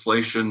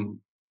legislation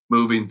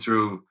moving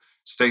through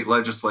state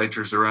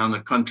legislatures around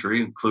the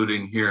country,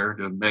 including here,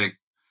 to make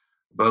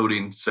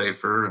voting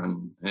safer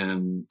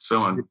and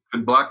so on.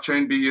 Could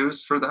blockchain be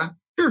used for that?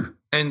 Sure.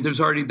 And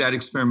that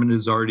experiment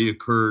has already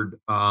occurred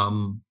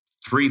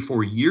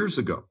 3-4 years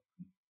ago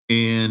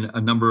in a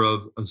number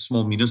of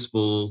small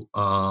municipal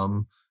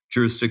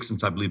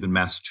jurisdictions, I believe in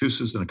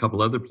Massachusetts and a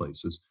couple other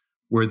places,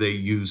 where they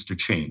used a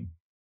chain.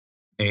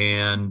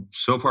 And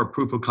so far,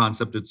 proof of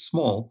concept, it's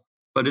small,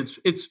 but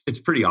it's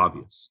pretty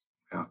obvious.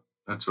 Yeah,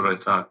 that's what I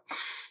thought.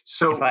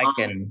 So if I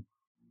can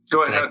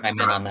go ahead. Can I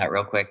chime in on that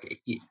real quick?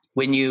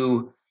 When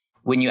you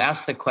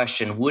ask the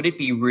question, would it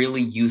be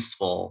really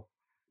useful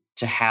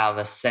to have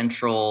a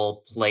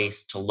central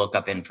place to look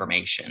up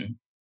information?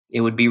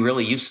 It would be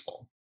really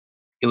useful.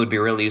 It would be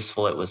really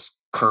useful. It was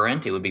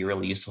current. It would be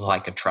really useful. I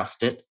could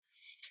trust it.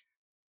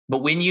 But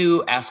when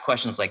you ask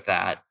questions like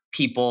that,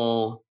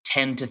 people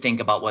tend to think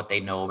about what they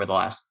know over the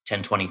last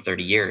 10, 20,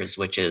 30 years,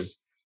 which is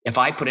if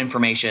I put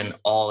information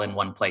all in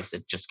one place,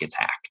 it just gets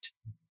hacked.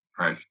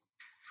 Right.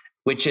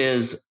 Which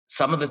is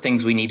some of the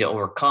things we need to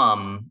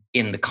overcome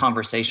in the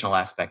conversational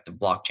aspect of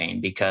blockchain,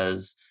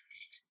 because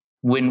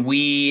when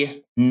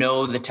we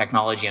know the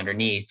technology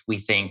underneath, we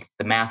think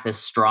the math is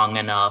strong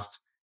enough,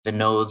 the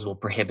nodes will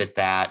prohibit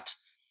that,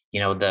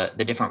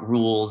 the different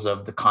rules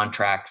of the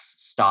contracts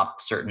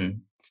stop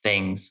certain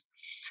things.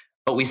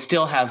 But we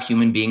still have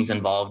human beings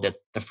involved at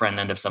the front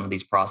end of some of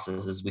these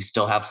processes. We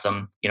still have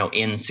some,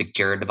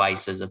 insecure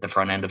devices at the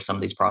front end of some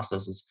of these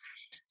processes.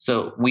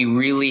 So we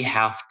really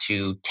have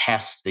to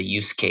test the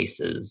use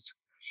cases,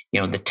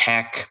 the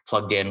tech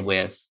plugged in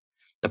with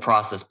the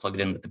process,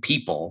 plugged in with the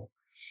people,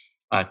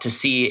 to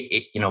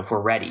see if we're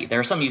ready. There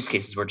are some use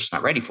cases we're just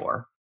not ready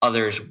for.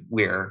 Others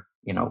we're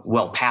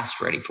well past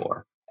ready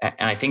for.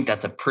 And I think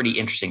that's a pretty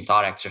interesting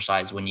thought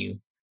exercise when you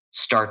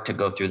start to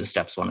go through the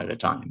steps one at a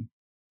time.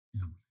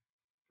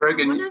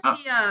 Reagan, go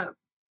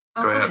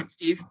ahead,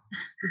 Steve.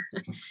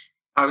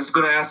 I was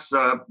going to ask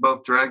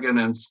both Dragon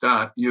and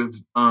Scott, you've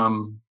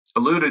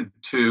alluded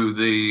to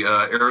the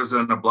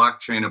Arizona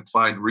Blockchain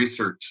Applied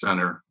Research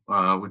Center,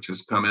 which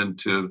has come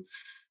into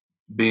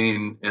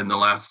being in the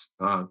last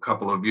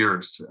couple of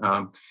years.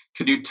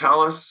 Could you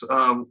tell us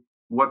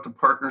what the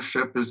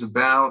partnership is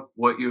about,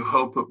 what you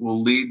hope it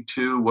will lead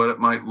to, what it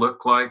might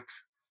look like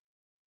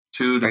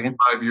 2 to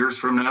 5 years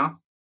from now?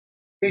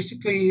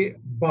 Basically,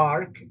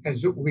 BARC,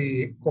 as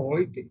we call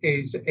it,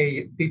 is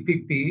a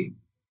PPP,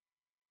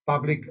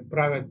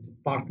 public-private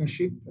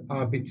partnership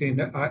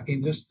between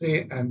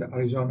industry and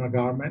Arizona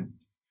government.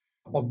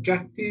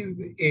 Objective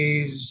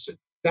is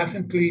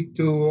definitely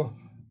to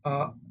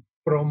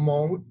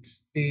promote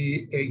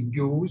the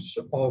use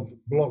of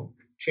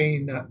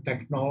blockchain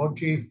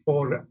technology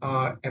for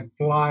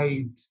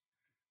applied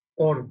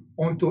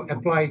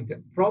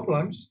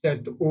problems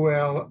that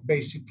will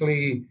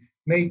basically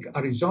make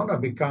Arizona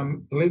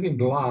become living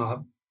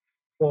lab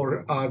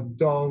for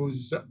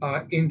those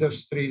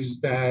industries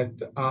that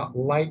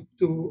like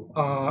to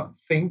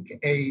think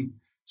a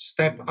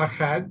step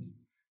ahead,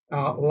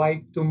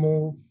 like to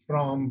move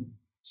from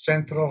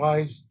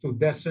centralized to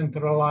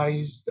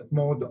decentralized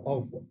mode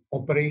of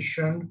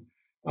operation,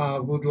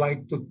 would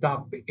like to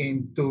tap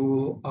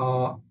into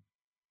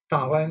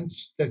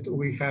talents that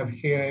we have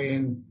here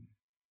in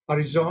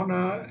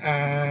Arizona.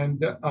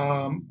 And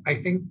I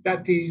think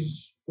that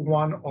is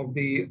one of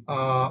the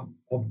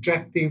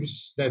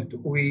objectives that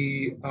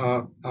we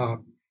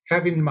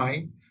have in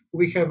mind.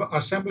 We have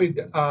assembled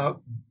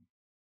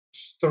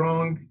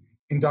strong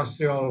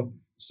industrial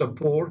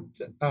support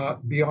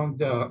beyond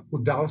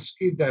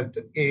Kudalski, that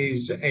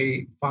is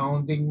a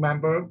founding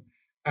member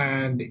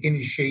and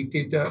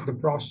initiated the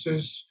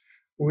process.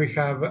 We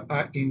have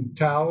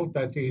Intel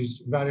that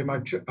is very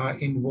much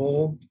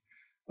involved.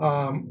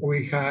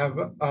 We have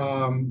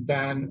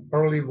then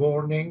early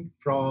warning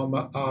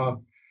from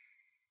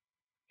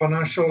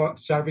financial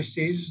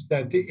services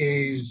that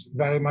is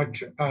very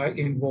much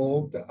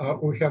involved.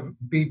 We have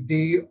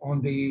BD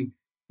on the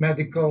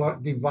medical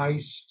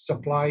device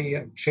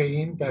supply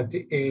chain that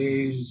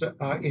is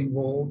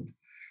involved.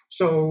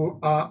 So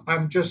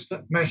I'm just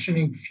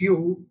mentioning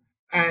few,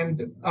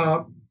 and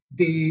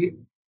the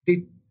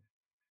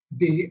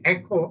the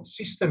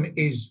ecosystem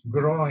is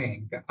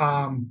growing.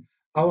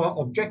 Our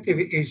objective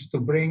is to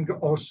bring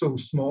also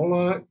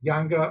smaller,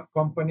 younger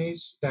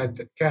companies that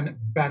can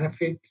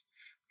benefit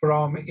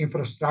from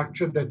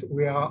infrastructure that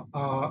we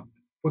are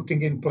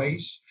putting in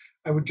place.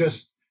 I would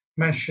just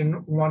mention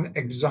one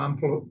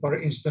example.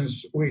 For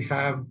instance, we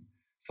have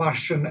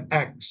Fashion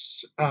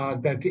X,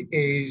 that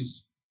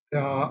is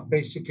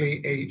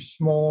basically a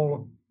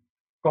small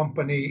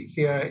company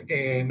here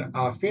in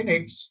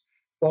Phoenix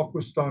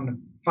focused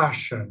on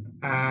fashion,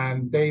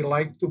 and they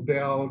like to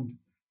build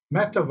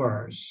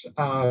metaverse,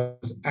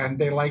 and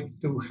they like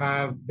to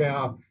have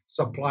their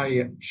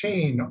supply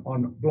chain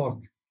on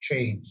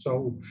blockchain.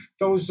 So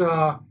those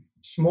are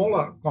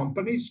smaller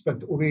companies,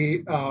 but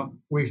we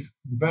with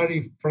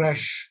very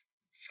fresh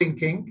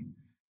thinking,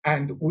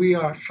 and we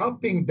are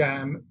helping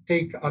them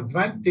take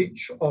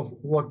advantage of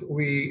what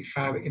we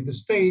have in the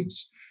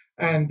States.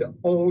 And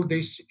all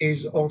this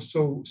is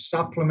also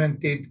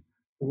supplemented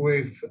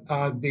with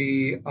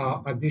the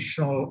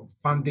additional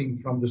funding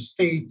from the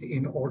state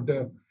in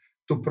order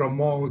to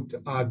promote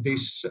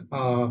this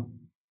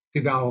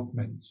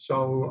development.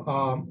 So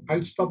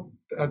I'll stop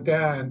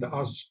there and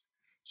ask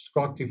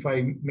Scott if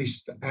I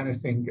missed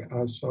anything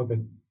so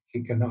that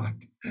he can add.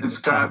 And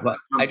Scott,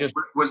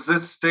 was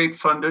this state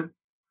funded?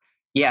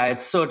 Yeah,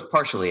 it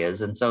partially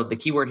is. And so the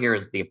key word here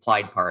is the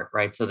applied part,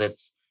 right? So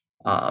that's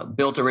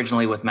built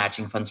originally with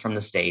matching funds from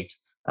the state.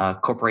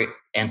 Corporate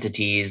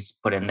entities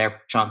put in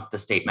their chunk, the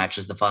state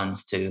matches the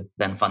funds to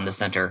then fund the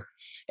center.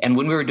 And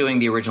when we were doing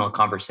the original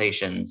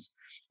conversations,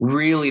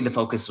 really the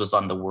focus was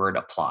on the word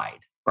applied,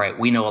 right?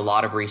 We know a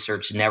lot of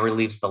research never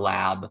leaves the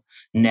lab,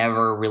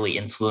 never really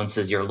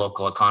influences your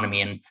local economy.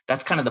 And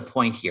that's kind of the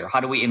point here. How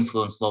do we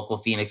influence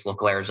local Phoenix,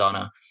 local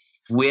Arizona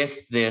with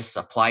this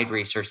applied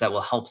research that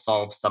will help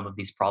solve some of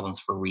these problems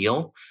for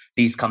real?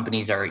 These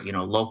companies are,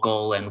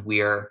 local, and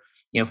we're,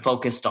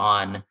 focused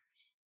on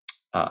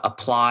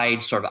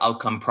applied sort of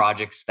outcome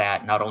projects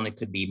that not only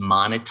could be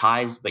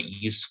monetized, but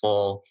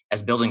useful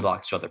as building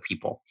blocks to other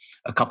people.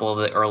 A couple of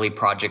the early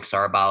projects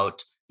are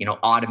about,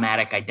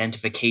 automatic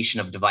identification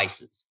of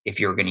devices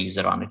if you're going to use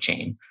it on a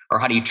chain, or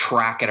how do you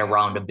track it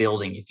around a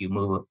building if you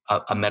move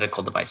a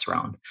medical device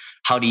around?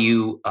 How do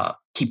you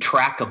keep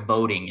track of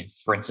voting? If,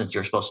 for instance,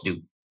 you're supposed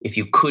to if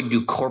you could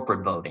do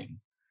corporate voting.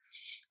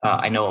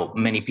 I know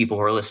many people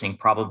who are listening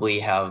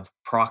probably have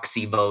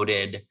proxy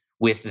voted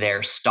with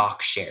their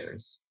stock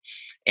shares.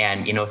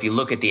 And, if you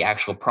look at the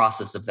actual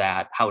process of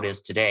that, how it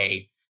is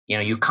today,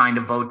 you kind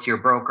of vote to your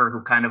broker,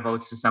 who kind of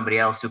votes to somebody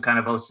else, who kind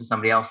of votes to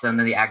somebody else, and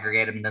then they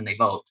aggregate them and then they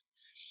vote.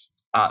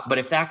 But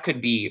if that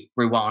could be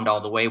rewound all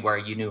the way where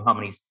you knew how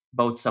many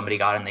votes somebody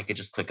got and they could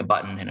just click a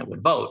button and it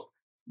would vote,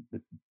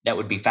 that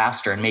would be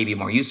faster and maybe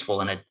more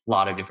useful in a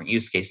lot of different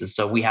use cases.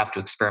 So we have to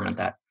experiment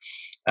that.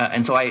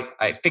 And so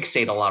I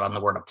fixate a lot on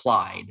the word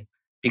applied,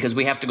 because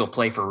we have to go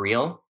play for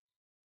real.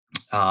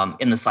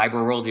 In the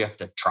cyber world, you have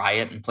to try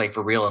it and play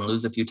for real and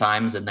lose a few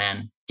times and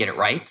then get it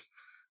right.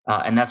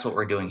 And that's what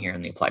we're doing here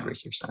in the Applied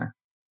Research Center.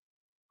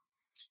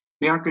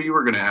 Bianca, you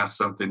were going to ask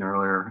something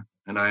earlier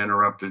and I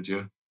interrupted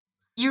you.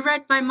 You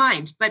read my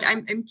mind, but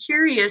I'm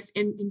curious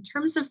in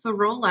terms of the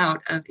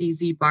rollout of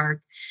AZBark.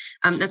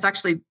 That's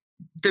actually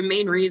the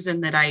main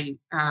reason that I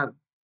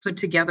put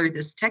together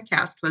this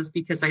TechCast, was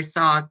because I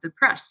saw the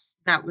press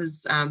that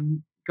was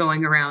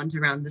going around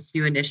this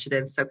new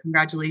initiative. So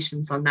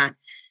congratulations on that.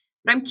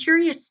 But I'm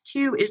curious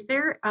too, is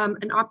there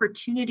an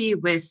opportunity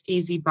with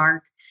AZBark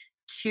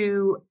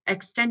to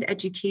extend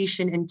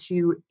education and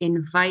to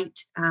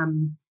invite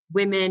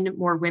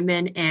more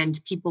women and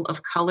people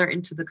of color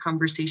into the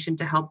conversation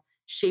to help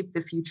shape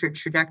the future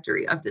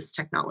trajectory of this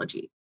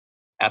technology?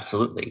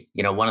 Absolutely.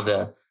 One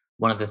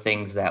of the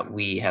things that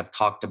we have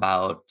talked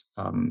about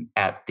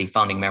at the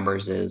founding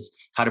members is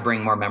how to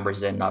bring more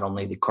members in, not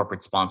only the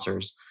corporate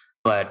sponsors,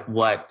 but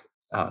what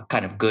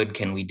kind of good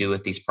can we do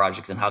with these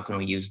projects, and how can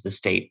we use the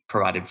state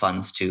provided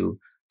funds to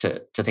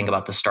think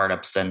about the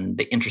startups and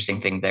the interesting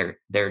thing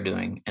they're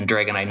doing. And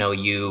Dragon, I know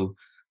you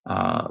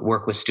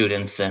work with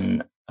students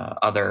and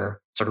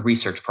other sort of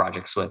research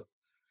projects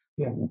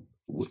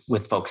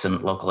with folks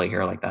in locally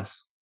here like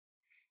this.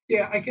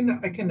 Yeah, I can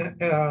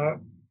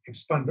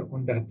expand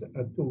on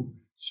that too.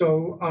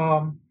 So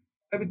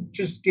I would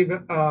just give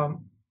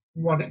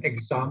one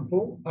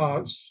example.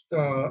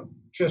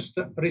 Just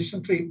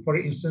recently, for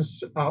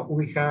instance,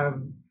 we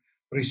have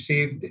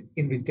received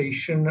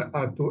invitation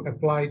to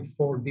apply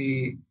for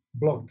the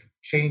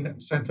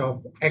Blockchain Center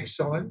of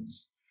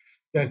Excellence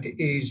that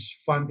is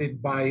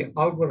funded by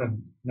Algorand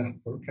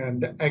Network.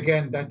 And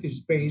again, that is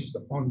based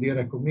on the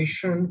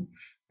recognition,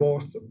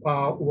 both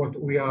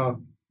what we are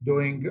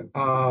doing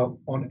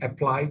on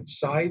applied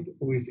side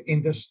with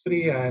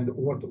industry and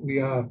what we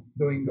are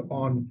doing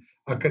on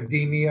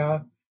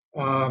academia.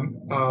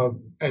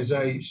 As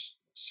I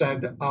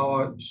said,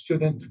 our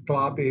student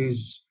club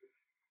is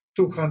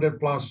 200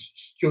 plus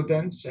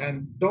students,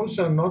 and those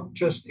are not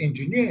just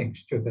engineering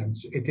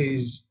students. It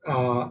is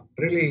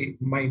really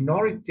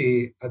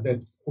minority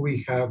that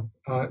we have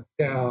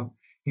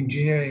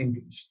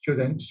engineering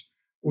students.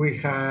 We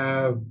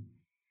have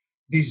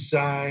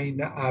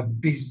design,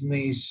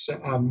 business,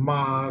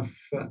 math,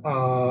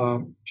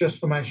 just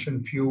to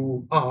mention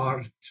few,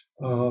 art,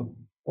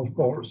 of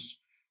course.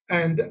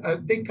 And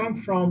they come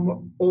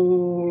from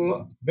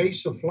all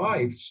ways of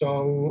life.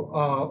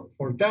 So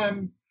for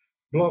them,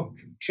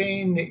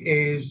 blockchain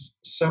is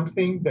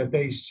something that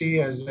they see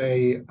as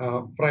a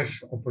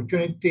fresh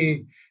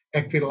opportunity,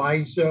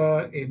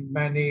 equalizer in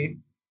many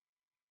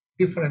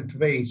different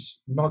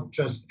ways, not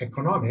just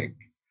economic.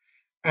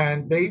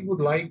 And they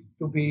would like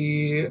to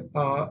be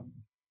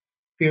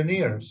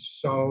pioneers.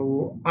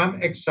 So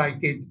I'm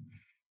excited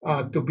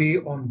to be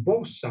on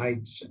both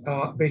sides,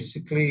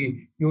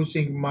 basically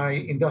using my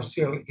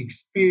industrial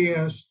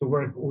experience to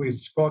work with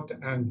Scott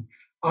and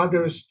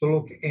others to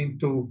look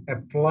into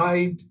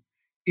applied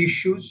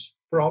issues,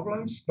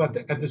 problems, but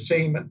at the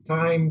same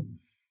time,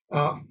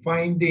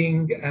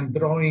 finding and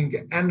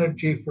drawing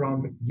energy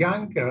from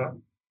younger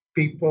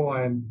people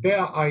and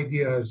their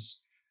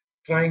ideas,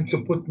 trying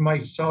to put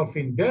myself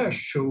in their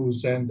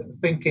shoes and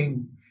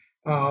thinking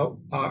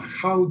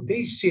how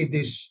they see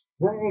this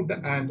world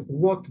and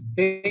what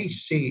they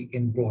see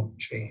in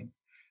blockchain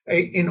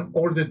in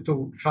order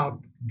to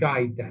help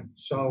guide them.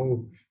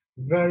 So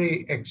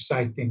very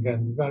exciting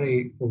and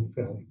very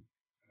fulfilling.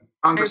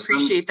 I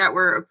appreciate that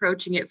we're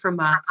approaching it from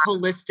a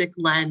holistic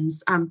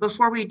lens.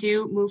 Before we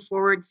do move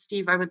forward,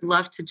 Steve, I would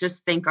love to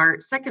just thank our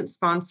second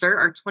sponsor,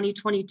 our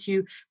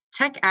 2022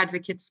 Tech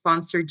Advocate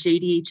sponsor,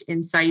 JDH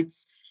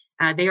Insights.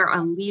 They are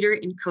a leader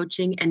in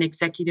coaching and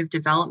executive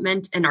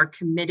development and are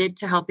committed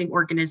to helping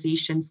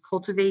organizations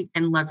cultivate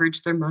and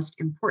leverage their most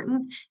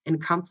important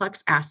and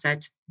complex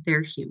asset,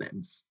 their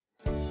humans.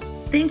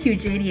 Thank you,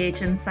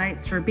 JDH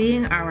Insights, for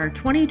being our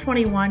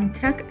 2021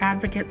 Tech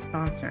Advocate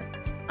sponsor.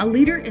 A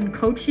leader in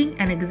coaching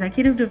and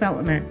executive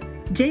development,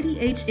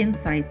 JDH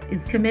Insights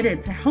is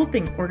committed to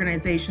helping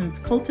organizations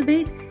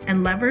cultivate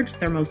and leverage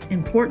their most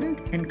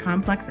important and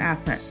complex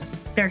asset,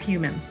 their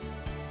humans.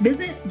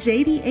 Visit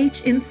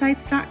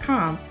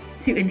jdhinsights.com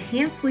to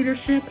enhance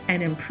leadership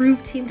and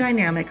improve team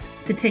dynamics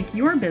to take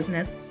your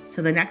business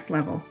to the next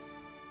level.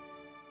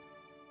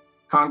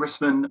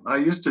 Congressman, I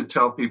used to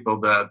tell people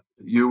that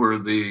you were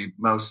the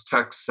most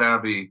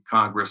tech-savvy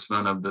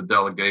congressman of the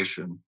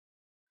delegation.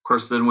 Of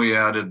course, then we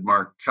added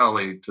Mark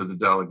Kelly to the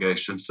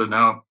delegation, so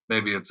now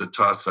maybe it's a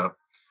toss-up.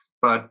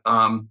 But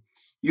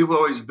you've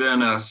always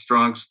been a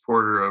strong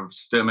supporter of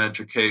STEM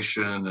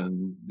education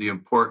and the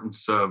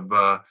importance of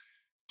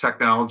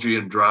technology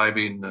and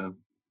driving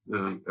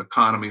the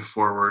economy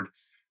forward.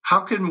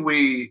 How can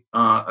we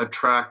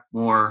attract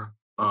more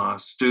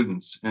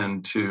students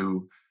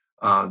into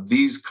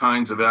these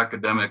kinds of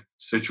academic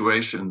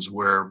situations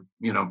where,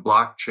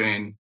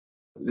 blockchain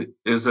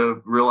is a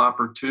real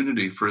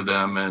opportunity for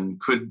them and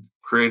could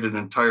create an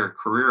entire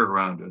career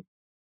around it?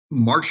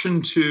 March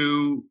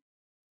into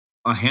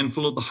a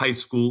handful of the high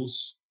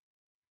schools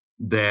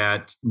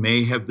that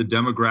may have the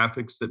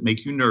demographics that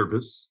make you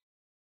nervous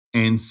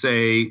and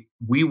say,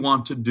 we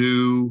want to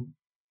do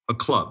a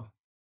club.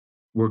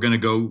 We're going to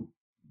go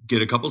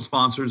get a couple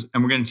sponsors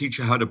and we're going to teach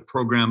you how to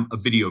program a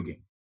video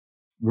game.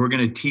 We're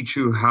going to teach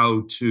you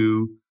how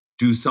to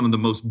do some of the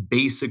most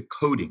basic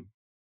coding.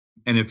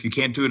 And if you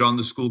can't do it on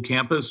the school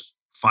campus,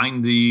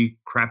 find the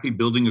crappy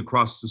building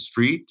across the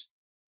street,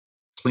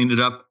 clean it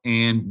up,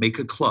 and make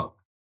a club.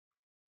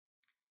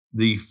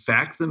 The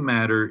fact of the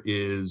matter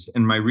is,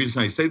 and my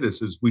reason I say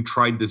this is we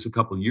tried this a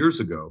couple of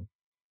years ago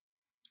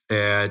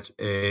at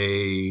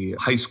a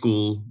high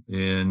school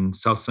in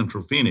South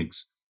Central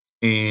Phoenix,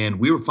 and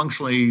we were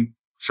functionally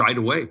shied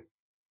away.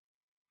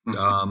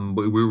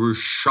 We were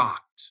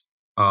shocked.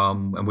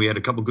 And we had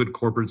a couple good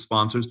corporate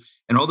sponsors,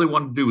 and all they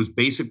wanted to do was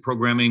basic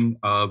programming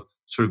of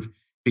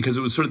because it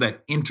was sort of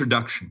that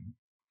introduction.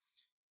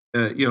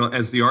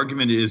 As the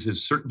argument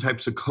is certain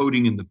types of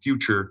coding in the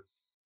future,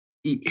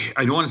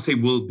 I don't want to say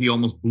will be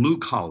almost blue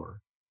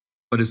collar,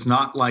 but it's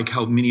not like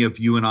how many of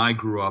you and I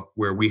grew up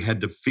where we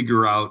had to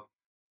figure out,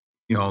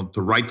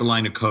 to write the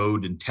line of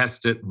code and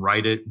test it and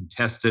write it and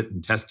test it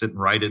and test it and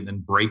write it and then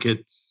break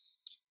it.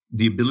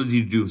 The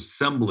ability to do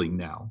assembling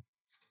now,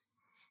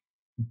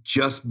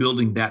 just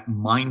building that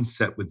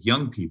mindset with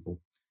young people.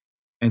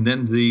 And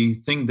then the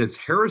thing that's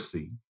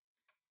heresy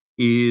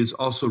is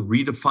also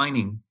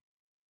redefining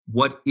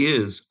what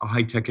is a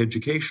high-tech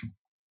education.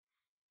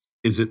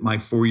 Is it my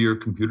 4-year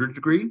computer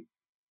degree?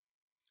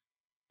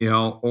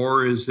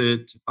 Or is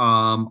it,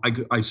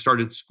 I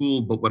started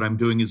school, but what I'm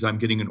doing is I'm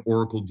getting an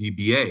Oracle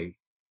DBA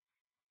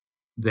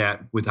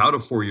that without a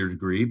 4-year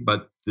degree,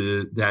 but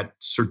that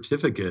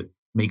certificate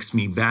makes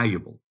me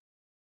valuable.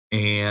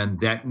 And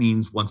that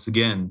means, once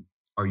again,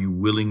 are you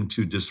willing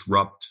to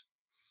disrupt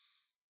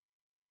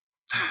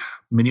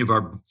many of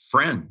our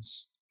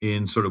friends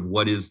in sort of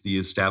what is the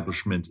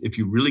establishment? If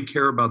you really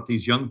care about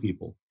these young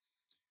people,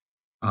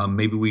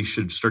 maybe we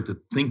should start to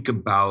think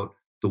about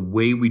the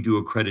way we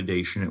do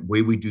accreditation and the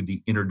way we do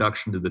the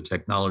introduction to the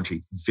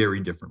technology very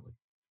differently.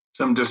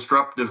 Some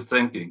disruptive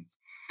thinking.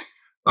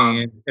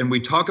 And we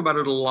talk about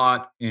it a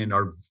lot and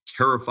are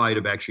terrified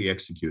of actually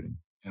executing.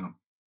 Yeah.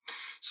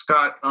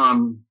 Scott,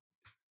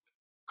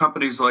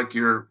 companies like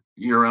your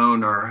your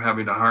own are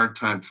having a hard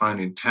time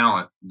finding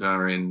talent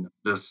during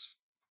this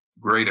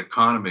great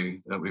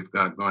economy that we've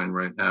got going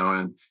right now.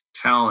 And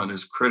talent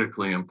is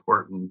critically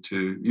important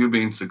to you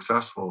being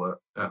successful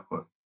at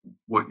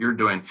what you're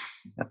doing.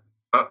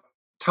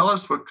 Tell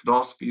us what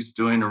Kadolsky's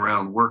doing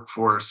around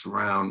workforce,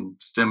 around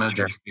STEM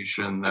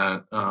education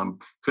that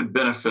could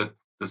benefit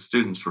the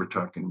students we're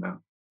talking about.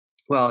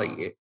 Well,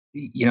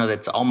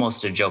 that's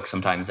almost a joke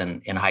sometimes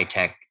in high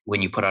tech.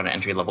 When you put out an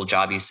entry-level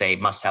job, you say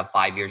must have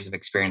 5 years of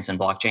experience in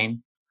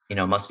blockchain,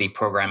 must be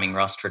programming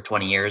Rust for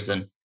 20 years,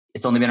 and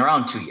it's only been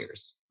around 2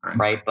 years,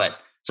 right? But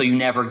so you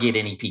never get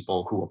any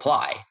people who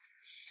apply.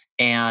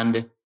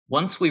 And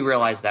once we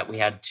realized that, we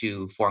had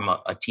to form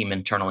a team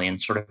internally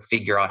and sort of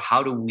figure out,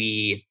 how do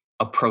we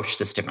approach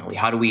this differently?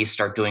 How do we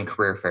start doing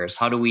career fairs?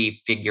 How do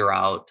we figure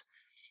out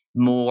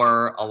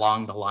more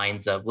along the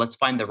lines of, let's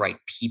find the right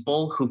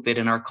people who fit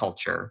in our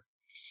culture,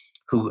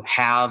 who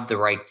have the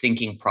right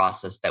thinking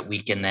process that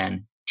we can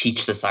then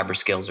teach the cyber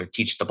skills or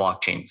teach the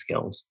blockchain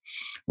skills.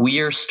 We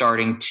are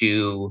starting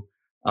to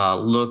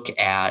look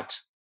at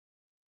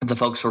the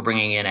folks we're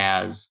bringing in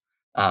as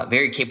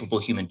very capable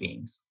human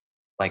beings.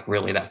 Like,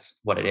 really, that's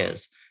what it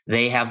is.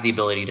 They have the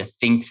ability to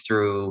think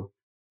through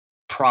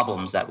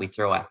problems that we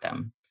throw at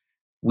them.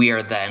 We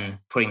are then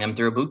putting them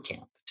through a boot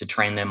camp to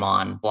train them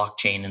on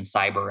blockchain and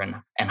cyber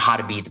and how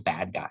to be the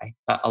bad guy.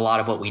 A lot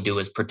of what we do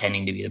is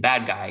pretending to be the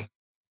bad guy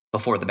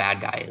before the bad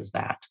guy is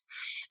that.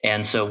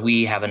 And so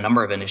we have a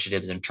number of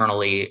initiatives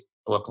internally,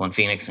 local in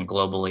Phoenix and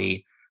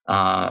globally,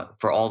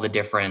 for all the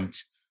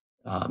different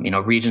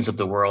regions of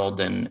the world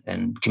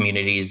and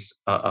communities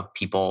of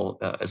people,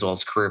 as well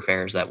as career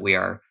fairs that we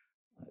are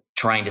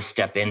trying to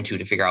step into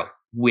to figure out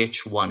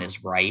which one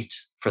is right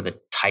for the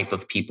type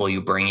of people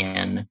you bring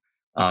in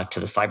to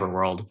the cyber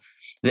world.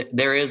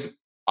 There is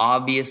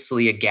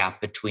obviously a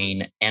gap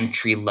between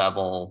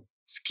entry-level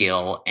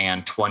skill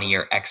and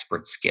 20-year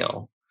expert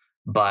skill.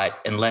 But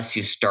unless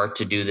you start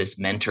to do this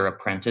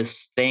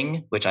mentor-apprentice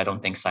thing, which I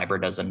don't think cyber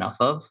does enough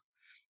of,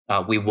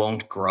 we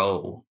won't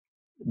grow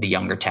the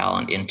younger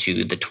talent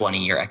into the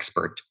 20-year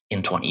expert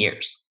in 20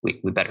 years. We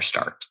better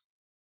start.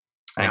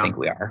 And I think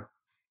we are.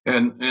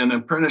 And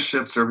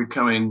apprenticeships are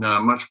becoming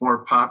much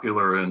more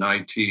popular in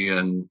IT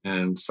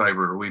and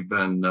cyber. We've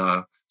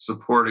been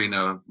supporting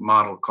a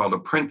model called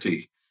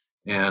Apprenti,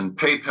 and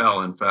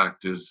PayPal, in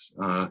fact, is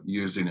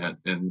using it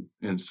in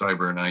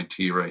cyber and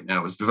IT right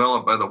now. It was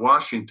developed by the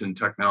Washington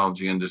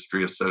Technology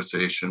Industry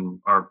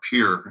Association, our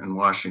peer in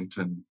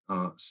Washington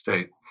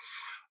State.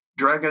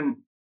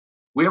 Dragon,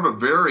 we have a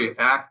very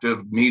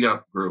active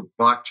meetup group,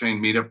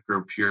 blockchain meetup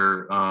group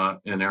here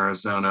in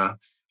Arizona,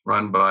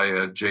 run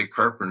by Jay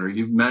Carpenter.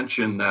 You've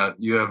mentioned that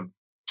you have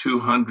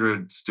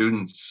 200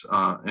 students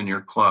in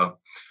your club.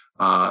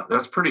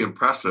 That's pretty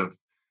impressive.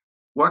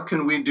 What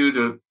can we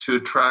do to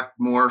attract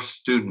more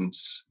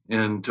students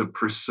into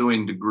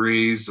pursuing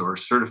degrees or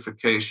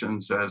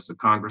certifications, as the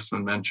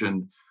Congressman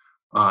mentioned,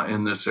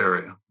 in this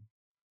area?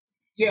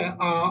 Yeah,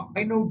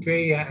 I know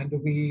Jay, and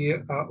we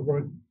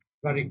work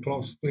very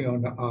closely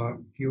on a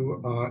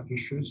few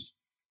issues.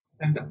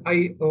 And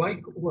I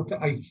like what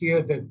I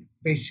hear, that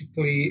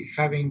basically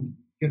having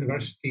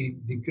university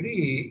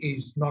degree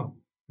is not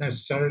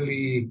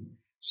necessarily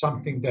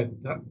something that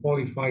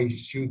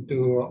qualifies you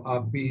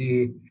to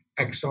be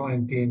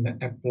excellent in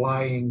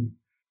applying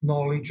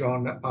knowledge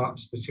on a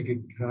specific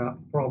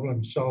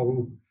problem.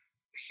 So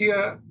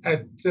here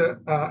at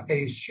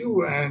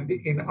ASU and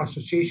in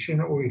association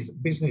with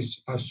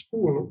Business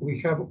School,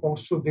 we have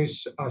also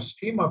this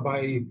schema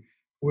by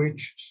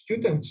which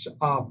students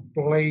are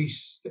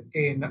placed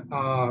in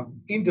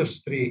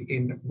industry,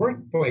 in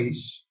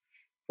workplace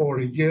for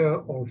a year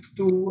or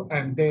two,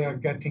 and they are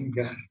getting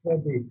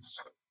credits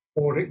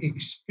for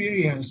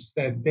experience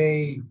that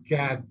they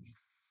get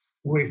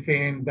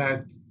within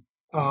that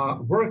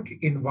work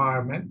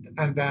environment,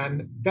 and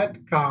then that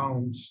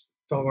counts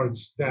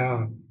towards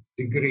their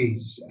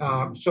degrees.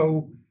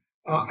 So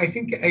I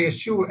think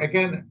ASU,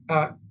 again,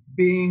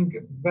 being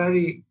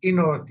very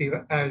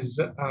innovative as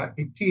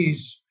it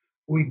is,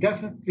 we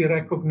definitely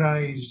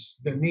recognize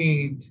the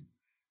need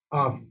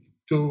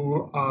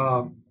to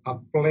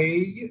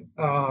play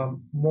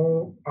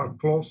more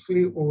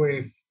closely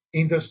with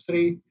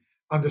industry,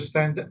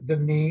 understand the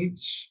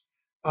needs.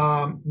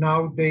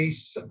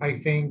 Nowadays, I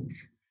think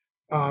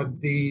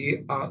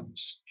the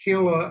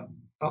skill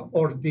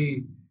or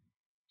the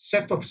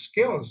set of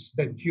skills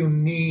that you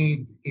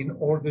need in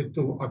order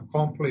to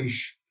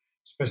accomplish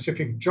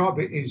specific job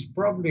is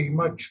probably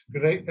much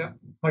greater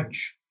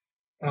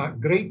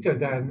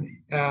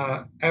than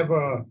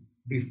ever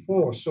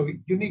before. So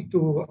you need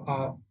to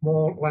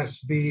more or less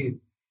be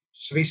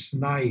Swiss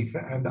knife.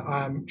 And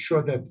I'm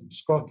sure that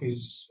Scott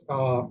is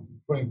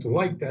going to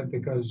like that,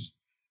 because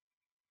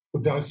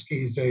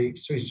Kadolsky is a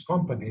Swiss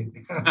company.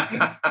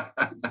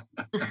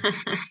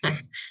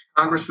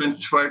 Congressman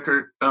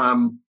Schweikert,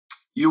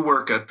 you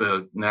work at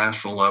the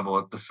national level,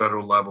 at the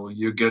federal level.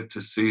 You get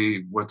to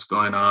see what's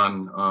going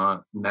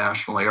on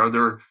nationally. Are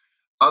there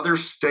other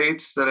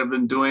states that have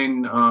been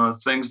doing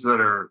things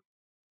that are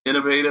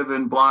innovative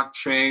in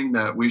blockchain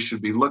that we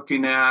should be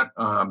looking at?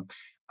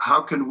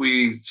 How can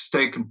we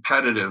stay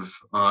competitive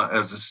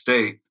as a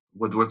state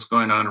with what's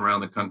going on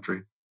around the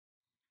country?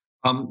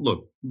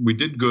 Look, we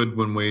did good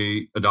when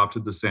we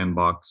adopted the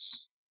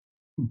sandbox,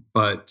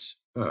 but,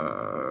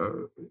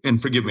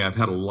 and forgive me, I've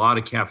had a lot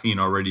of caffeine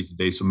already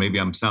today, so maybe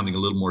I'm sounding a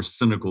little more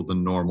cynical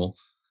than normal,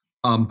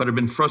 but I've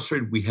been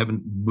frustrated we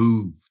haven't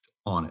moved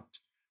on it.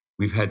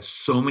 We've had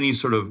so many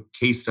sort of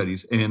case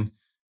studies, and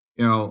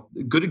a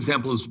good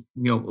example is,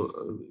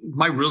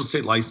 my real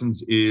estate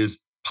license is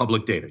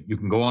public data. You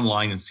can go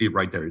online and see it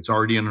right there. It's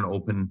already in an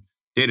open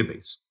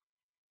database.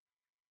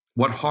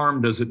 What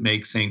harm does it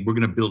make saying we're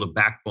going to build a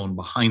backbone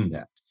behind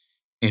that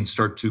and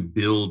start to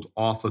build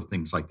off of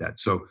things like that?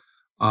 So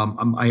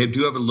I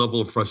do have a level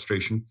of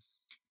frustration,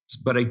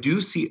 but I do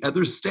see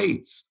other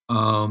states.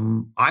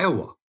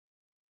 Iowa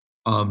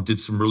did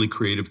some really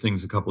creative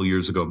things a couple of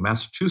years ago.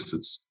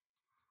 Massachusetts,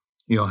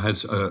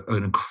 has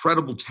an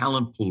incredible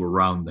talent pool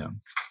around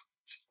them.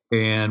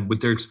 And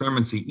with their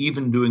experiments,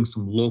 even doing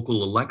some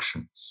local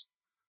elections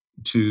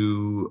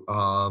to,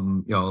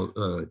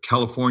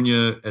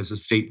 California as a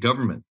state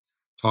government,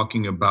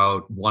 talking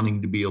about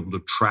wanting to be able to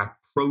track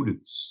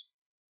produce,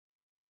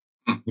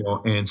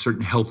 and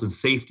certain health and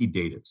safety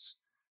data.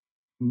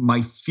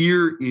 My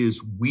fear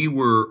is we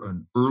were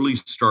an early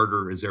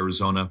starter as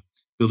Arizona,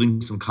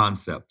 building some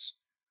concepts,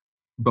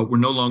 but we're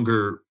no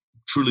longer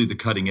truly the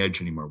cutting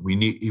edge anymore. We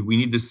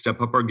need to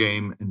step up our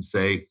game and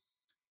say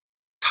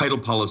title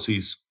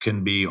policies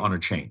can be on a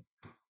chain,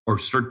 or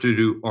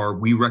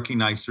we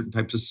recognize certain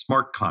types of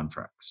smart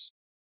contracts.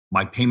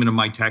 My payment of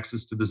my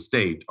taxes to the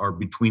state are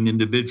between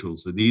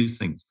individuals, or these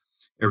things.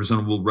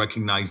 Arizona will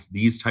recognize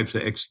these types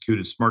of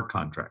executed smart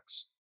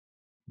contracts.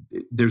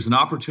 There's an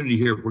opportunity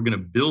here if we're going to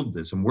build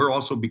this, and we're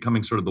also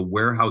becoming sort of the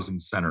warehousing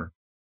center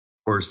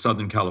for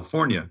Southern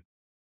California.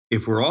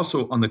 If we're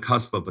also on the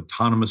cusp of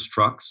autonomous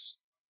trucks,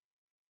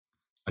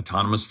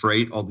 autonomous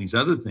freight, all these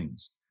other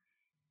things,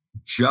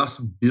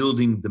 just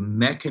building the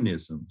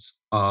mechanisms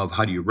of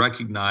how do you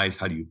recognize,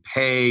 how do you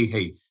pay,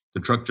 hey, the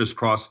truck just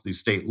crossed the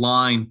state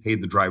line, pay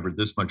the driver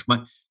this much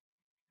money.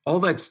 All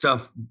that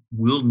stuff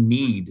will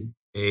need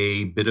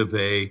a bit of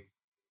a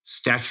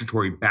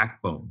statutory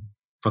backbone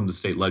from the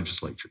state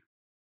legislature.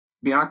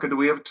 Bianca, do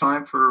we have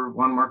time for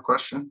one more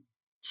question?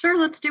 Sure,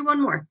 let's do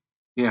one more.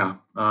 Yeah,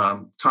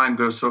 time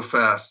goes so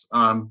fast.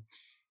 Would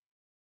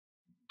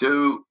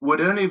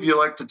any of you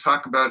like to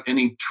talk about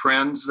any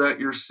trends that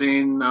you're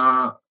seeing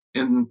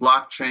in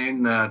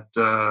blockchain that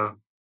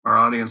our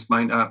audience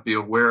might not be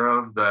aware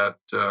of that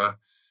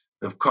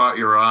have caught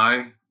your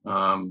eye?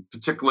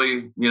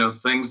 Particularly,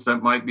 things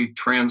that might be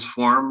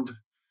transformed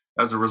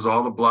as a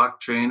result of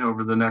blockchain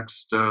over the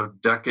next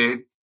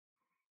decade.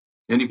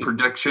 Any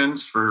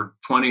predictions for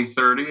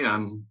 2030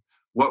 on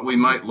what we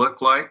might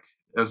look like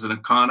as an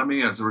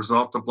economy as a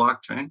result of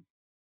blockchain?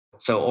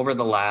 So over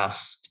the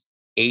last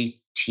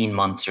 18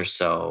 months or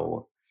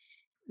so,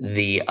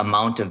 the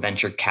amount of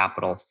venture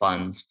capital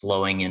funds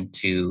flowing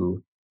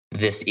into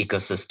this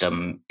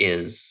ecosystem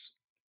is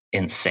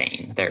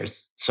insane.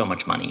 There's so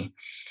much money.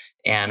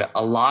 And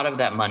a lot of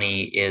that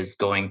money is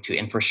going to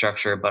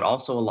infrastructure, but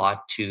also a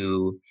lot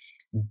to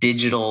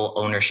digital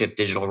ownership,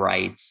 digital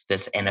rights,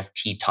 this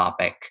NFT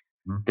topic,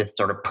 this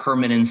sort of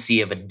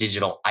permanency of a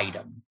digital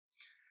item.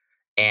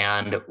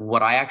 And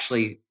what I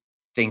actually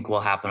think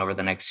will happen over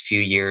the next few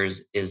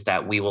years is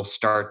that we will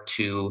start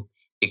to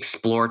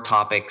explore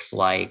topics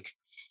like,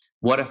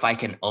 what if I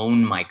can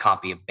own my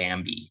copy of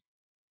Bambi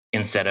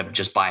instead of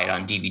just buy it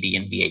on DVD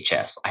and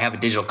VHS? I have a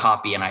digital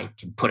copy and I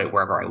can put it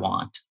wherever I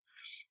want.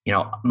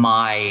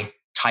 My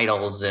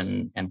titles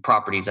and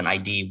properties and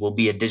ID will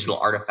be a digital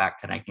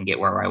artifact that I can get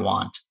wherever I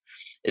want.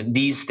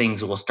 These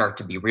things will start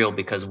to be real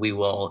because we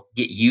will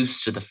get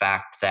used to the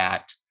fact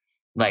that,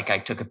 like, I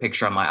took a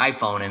picture on my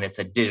iPhone and it's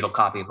a digital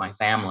copy of my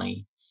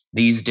family.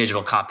 These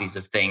digital copies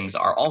of things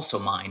are also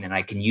mine and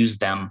I can use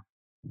them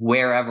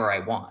wherever I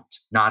want,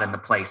 not in the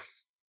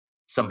place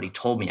somebody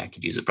told me I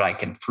could use it, but I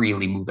can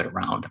freely move it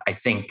around. I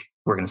think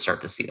we're going to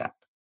start to see that.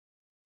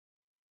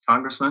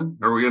 Congressman,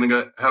 are we going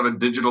to have a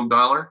digital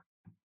dollar?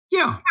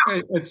 Yeah,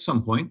 at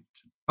some point.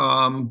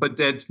 But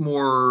that's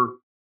more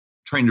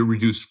trying to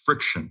reduce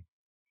friction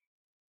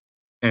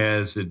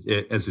as it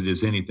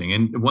is anything.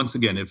 And once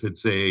again, if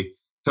it's a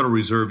Federal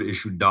Reserve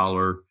issued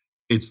dollar,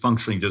 it's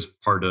functionally just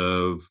part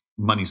of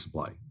money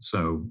supply.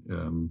 So,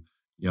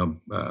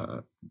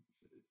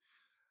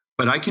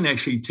 but I can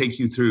actually take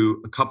you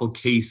through a couple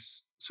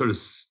case sort of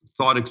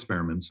thought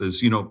experiments.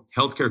 As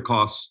healthcare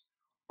costs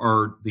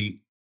are the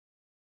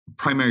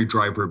primary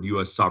driver of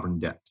U.S. sovereign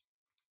debt.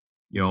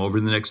 Over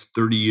the next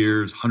 30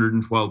 years,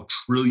 112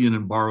 trillion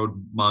in borrowed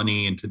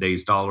money in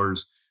today's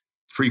dollars.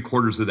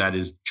 3/4 of that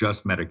is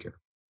just Medicare.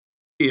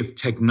 If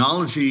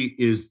technology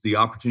is the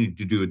opportunity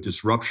to do a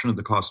disruption of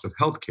the cost of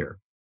healthcare,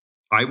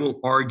 I will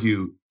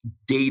argue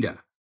data,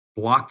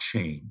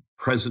 blockchain,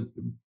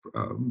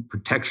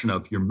 protection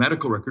of your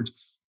medical records,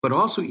 but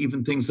also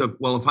even things of,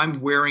 well, if I'm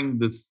wearing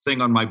the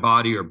thing on my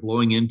body or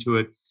blowing into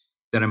it,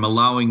 that I'm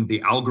allowing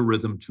the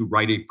algorithm to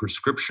write a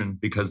prescription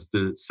because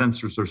the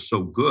sensors are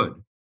so good.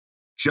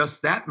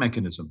 Just that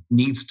mechanism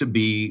needs to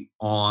be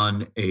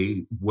on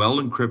a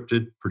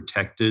well-encrypted,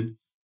 protected,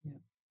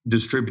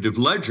 distributive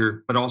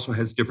ledger, but also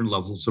has different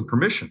levels of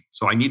permission.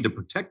 So I need to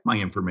protect my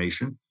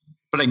information,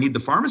 but I need the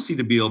pharmacy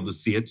to be able to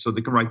see it so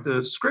they can write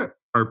the script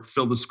or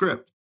fill the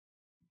script.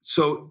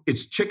 So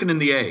it's chicken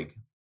and the egg.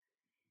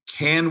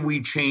 Can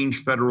we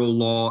change federal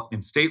law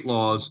and state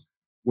laws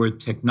where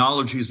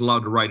technology is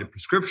allowed to write a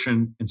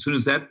prescription? And as soon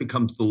as that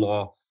becomes the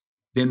law,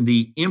 then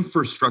the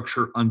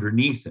infrastructure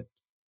underneath it,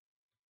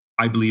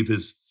 I believe,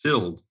 is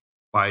filled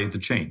by the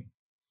chain.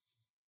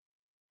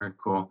 Very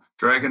cool.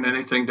 Dragon,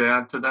 anything to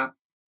add to that?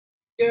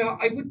 Yeah,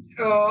 I would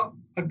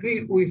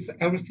agree with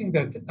everything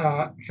that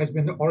has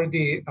been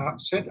already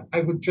said.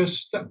 I would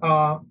just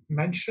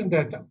mention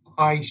that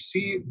I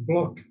see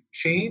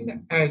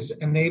blockchain as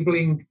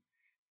enabling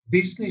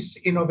business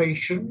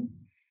innovation,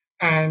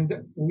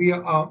 and we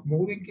are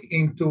moving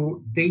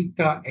into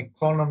data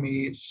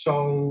economy.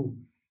 So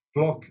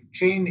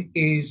blockchain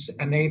is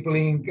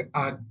enabling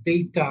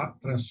data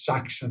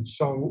transactions.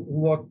 So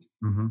what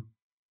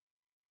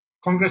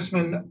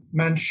Congressman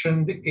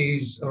mentioned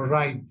is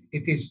right.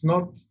 It is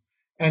not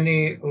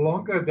any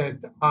longer that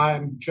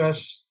I'm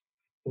just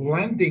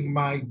lending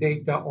my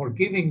data or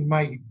giving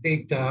my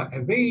data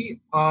away.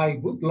 I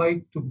would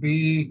like to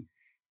be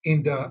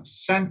in the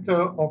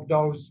center of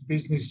those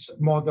business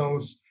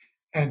models,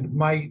 and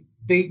my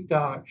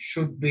data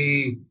should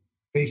be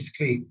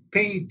basically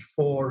paid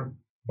for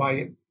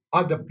by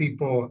other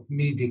people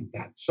needing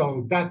that.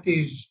 So that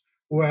is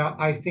where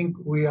I think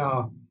we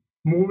are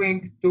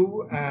moving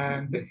to,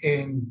 and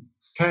in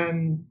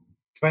 10,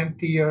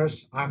 20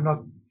 years, I'm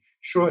not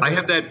sure. I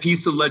have that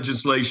piece of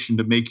legislation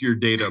to make your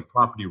data a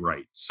property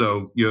right.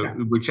 So,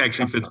 which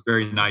actually fits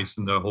very nice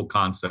in the whole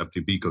concept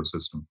of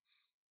ecosystem.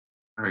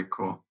 Very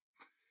cool.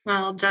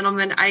 Well,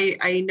 gentlemen,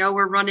 I know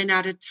we're running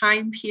out of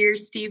time here.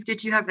 Steve,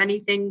 did you have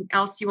anything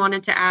else you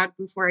wanted to add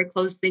before I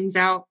close things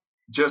out?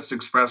 Just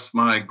express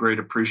my great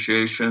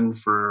appreciation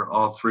for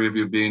all three of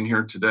you being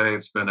here today.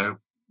 It's been a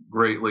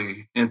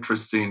greatly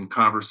interesting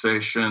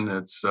conversation.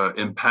 It's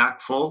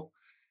impactful,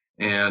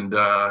 and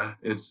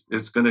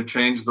it's going to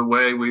change the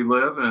way we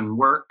live and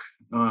work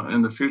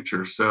in the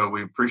future. So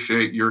we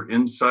appreciate your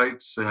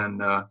insights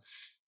and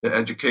the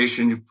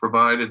education you've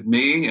provided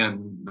me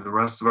and the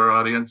rest of our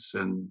audience.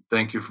 And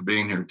thank you for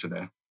being here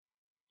today.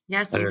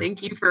 Yes, and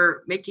thank you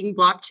for making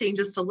blockchain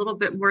just a little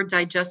bit more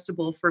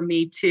digestible for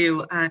me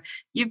too.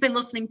 You've been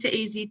listening to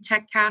AZ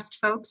TechCast,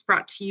 folks,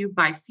 brought to you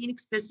by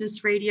Phoenix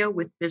Business Radio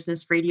with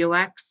Business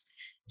RadioX.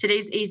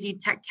 Today's AZ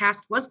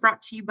TechCast was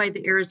brought to you by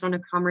the Arizona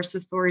Commerce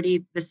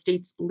Authority, the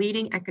state's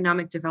leading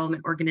economic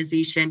development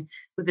organization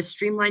with a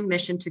streamlined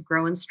mission to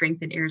grow and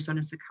strengthen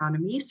Arizona's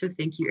economy. So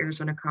thank you,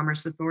 Arizona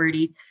Commerce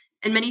Authority.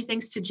 And many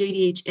thanks to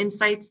JDH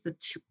Insights, the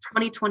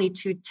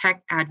 2022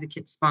 Tech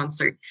Advocate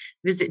sponsor.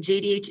 Visit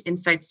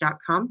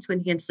jdhinsights.com to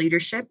enhance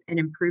leadership and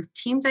improve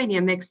team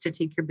dynamics to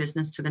take your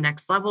business to the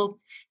next level.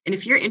 And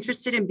if you're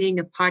interested in being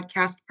a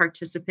podcast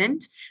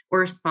participant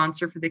or a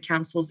sponsor for the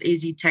Council's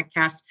AZ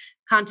TechCast,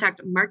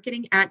 contact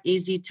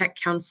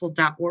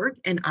marketing@aztechcouncil.org,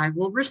 and I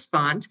will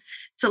respond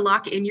to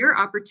lock in your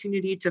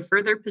opportunity to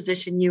further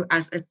position you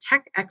as a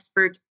tech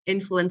expert,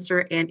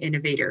 influencer, and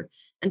innovator.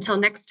 Until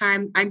next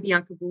time, I'm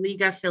Bianca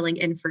Boliga, filling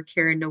in for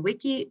Karen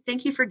Nowicki.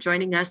 Thank you for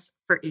joining us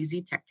for AZ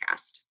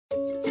TechCast.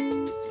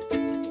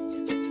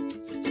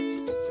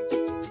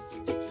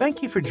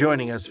 Thank you for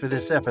joining us for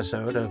this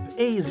episode of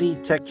AZ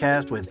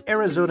TechCast with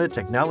Arizona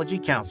Technology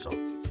Council,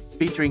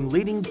 featuring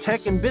leading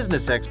tech and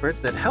business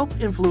experts that help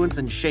influence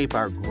and shape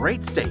our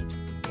great state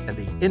and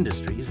the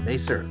industries they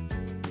serve.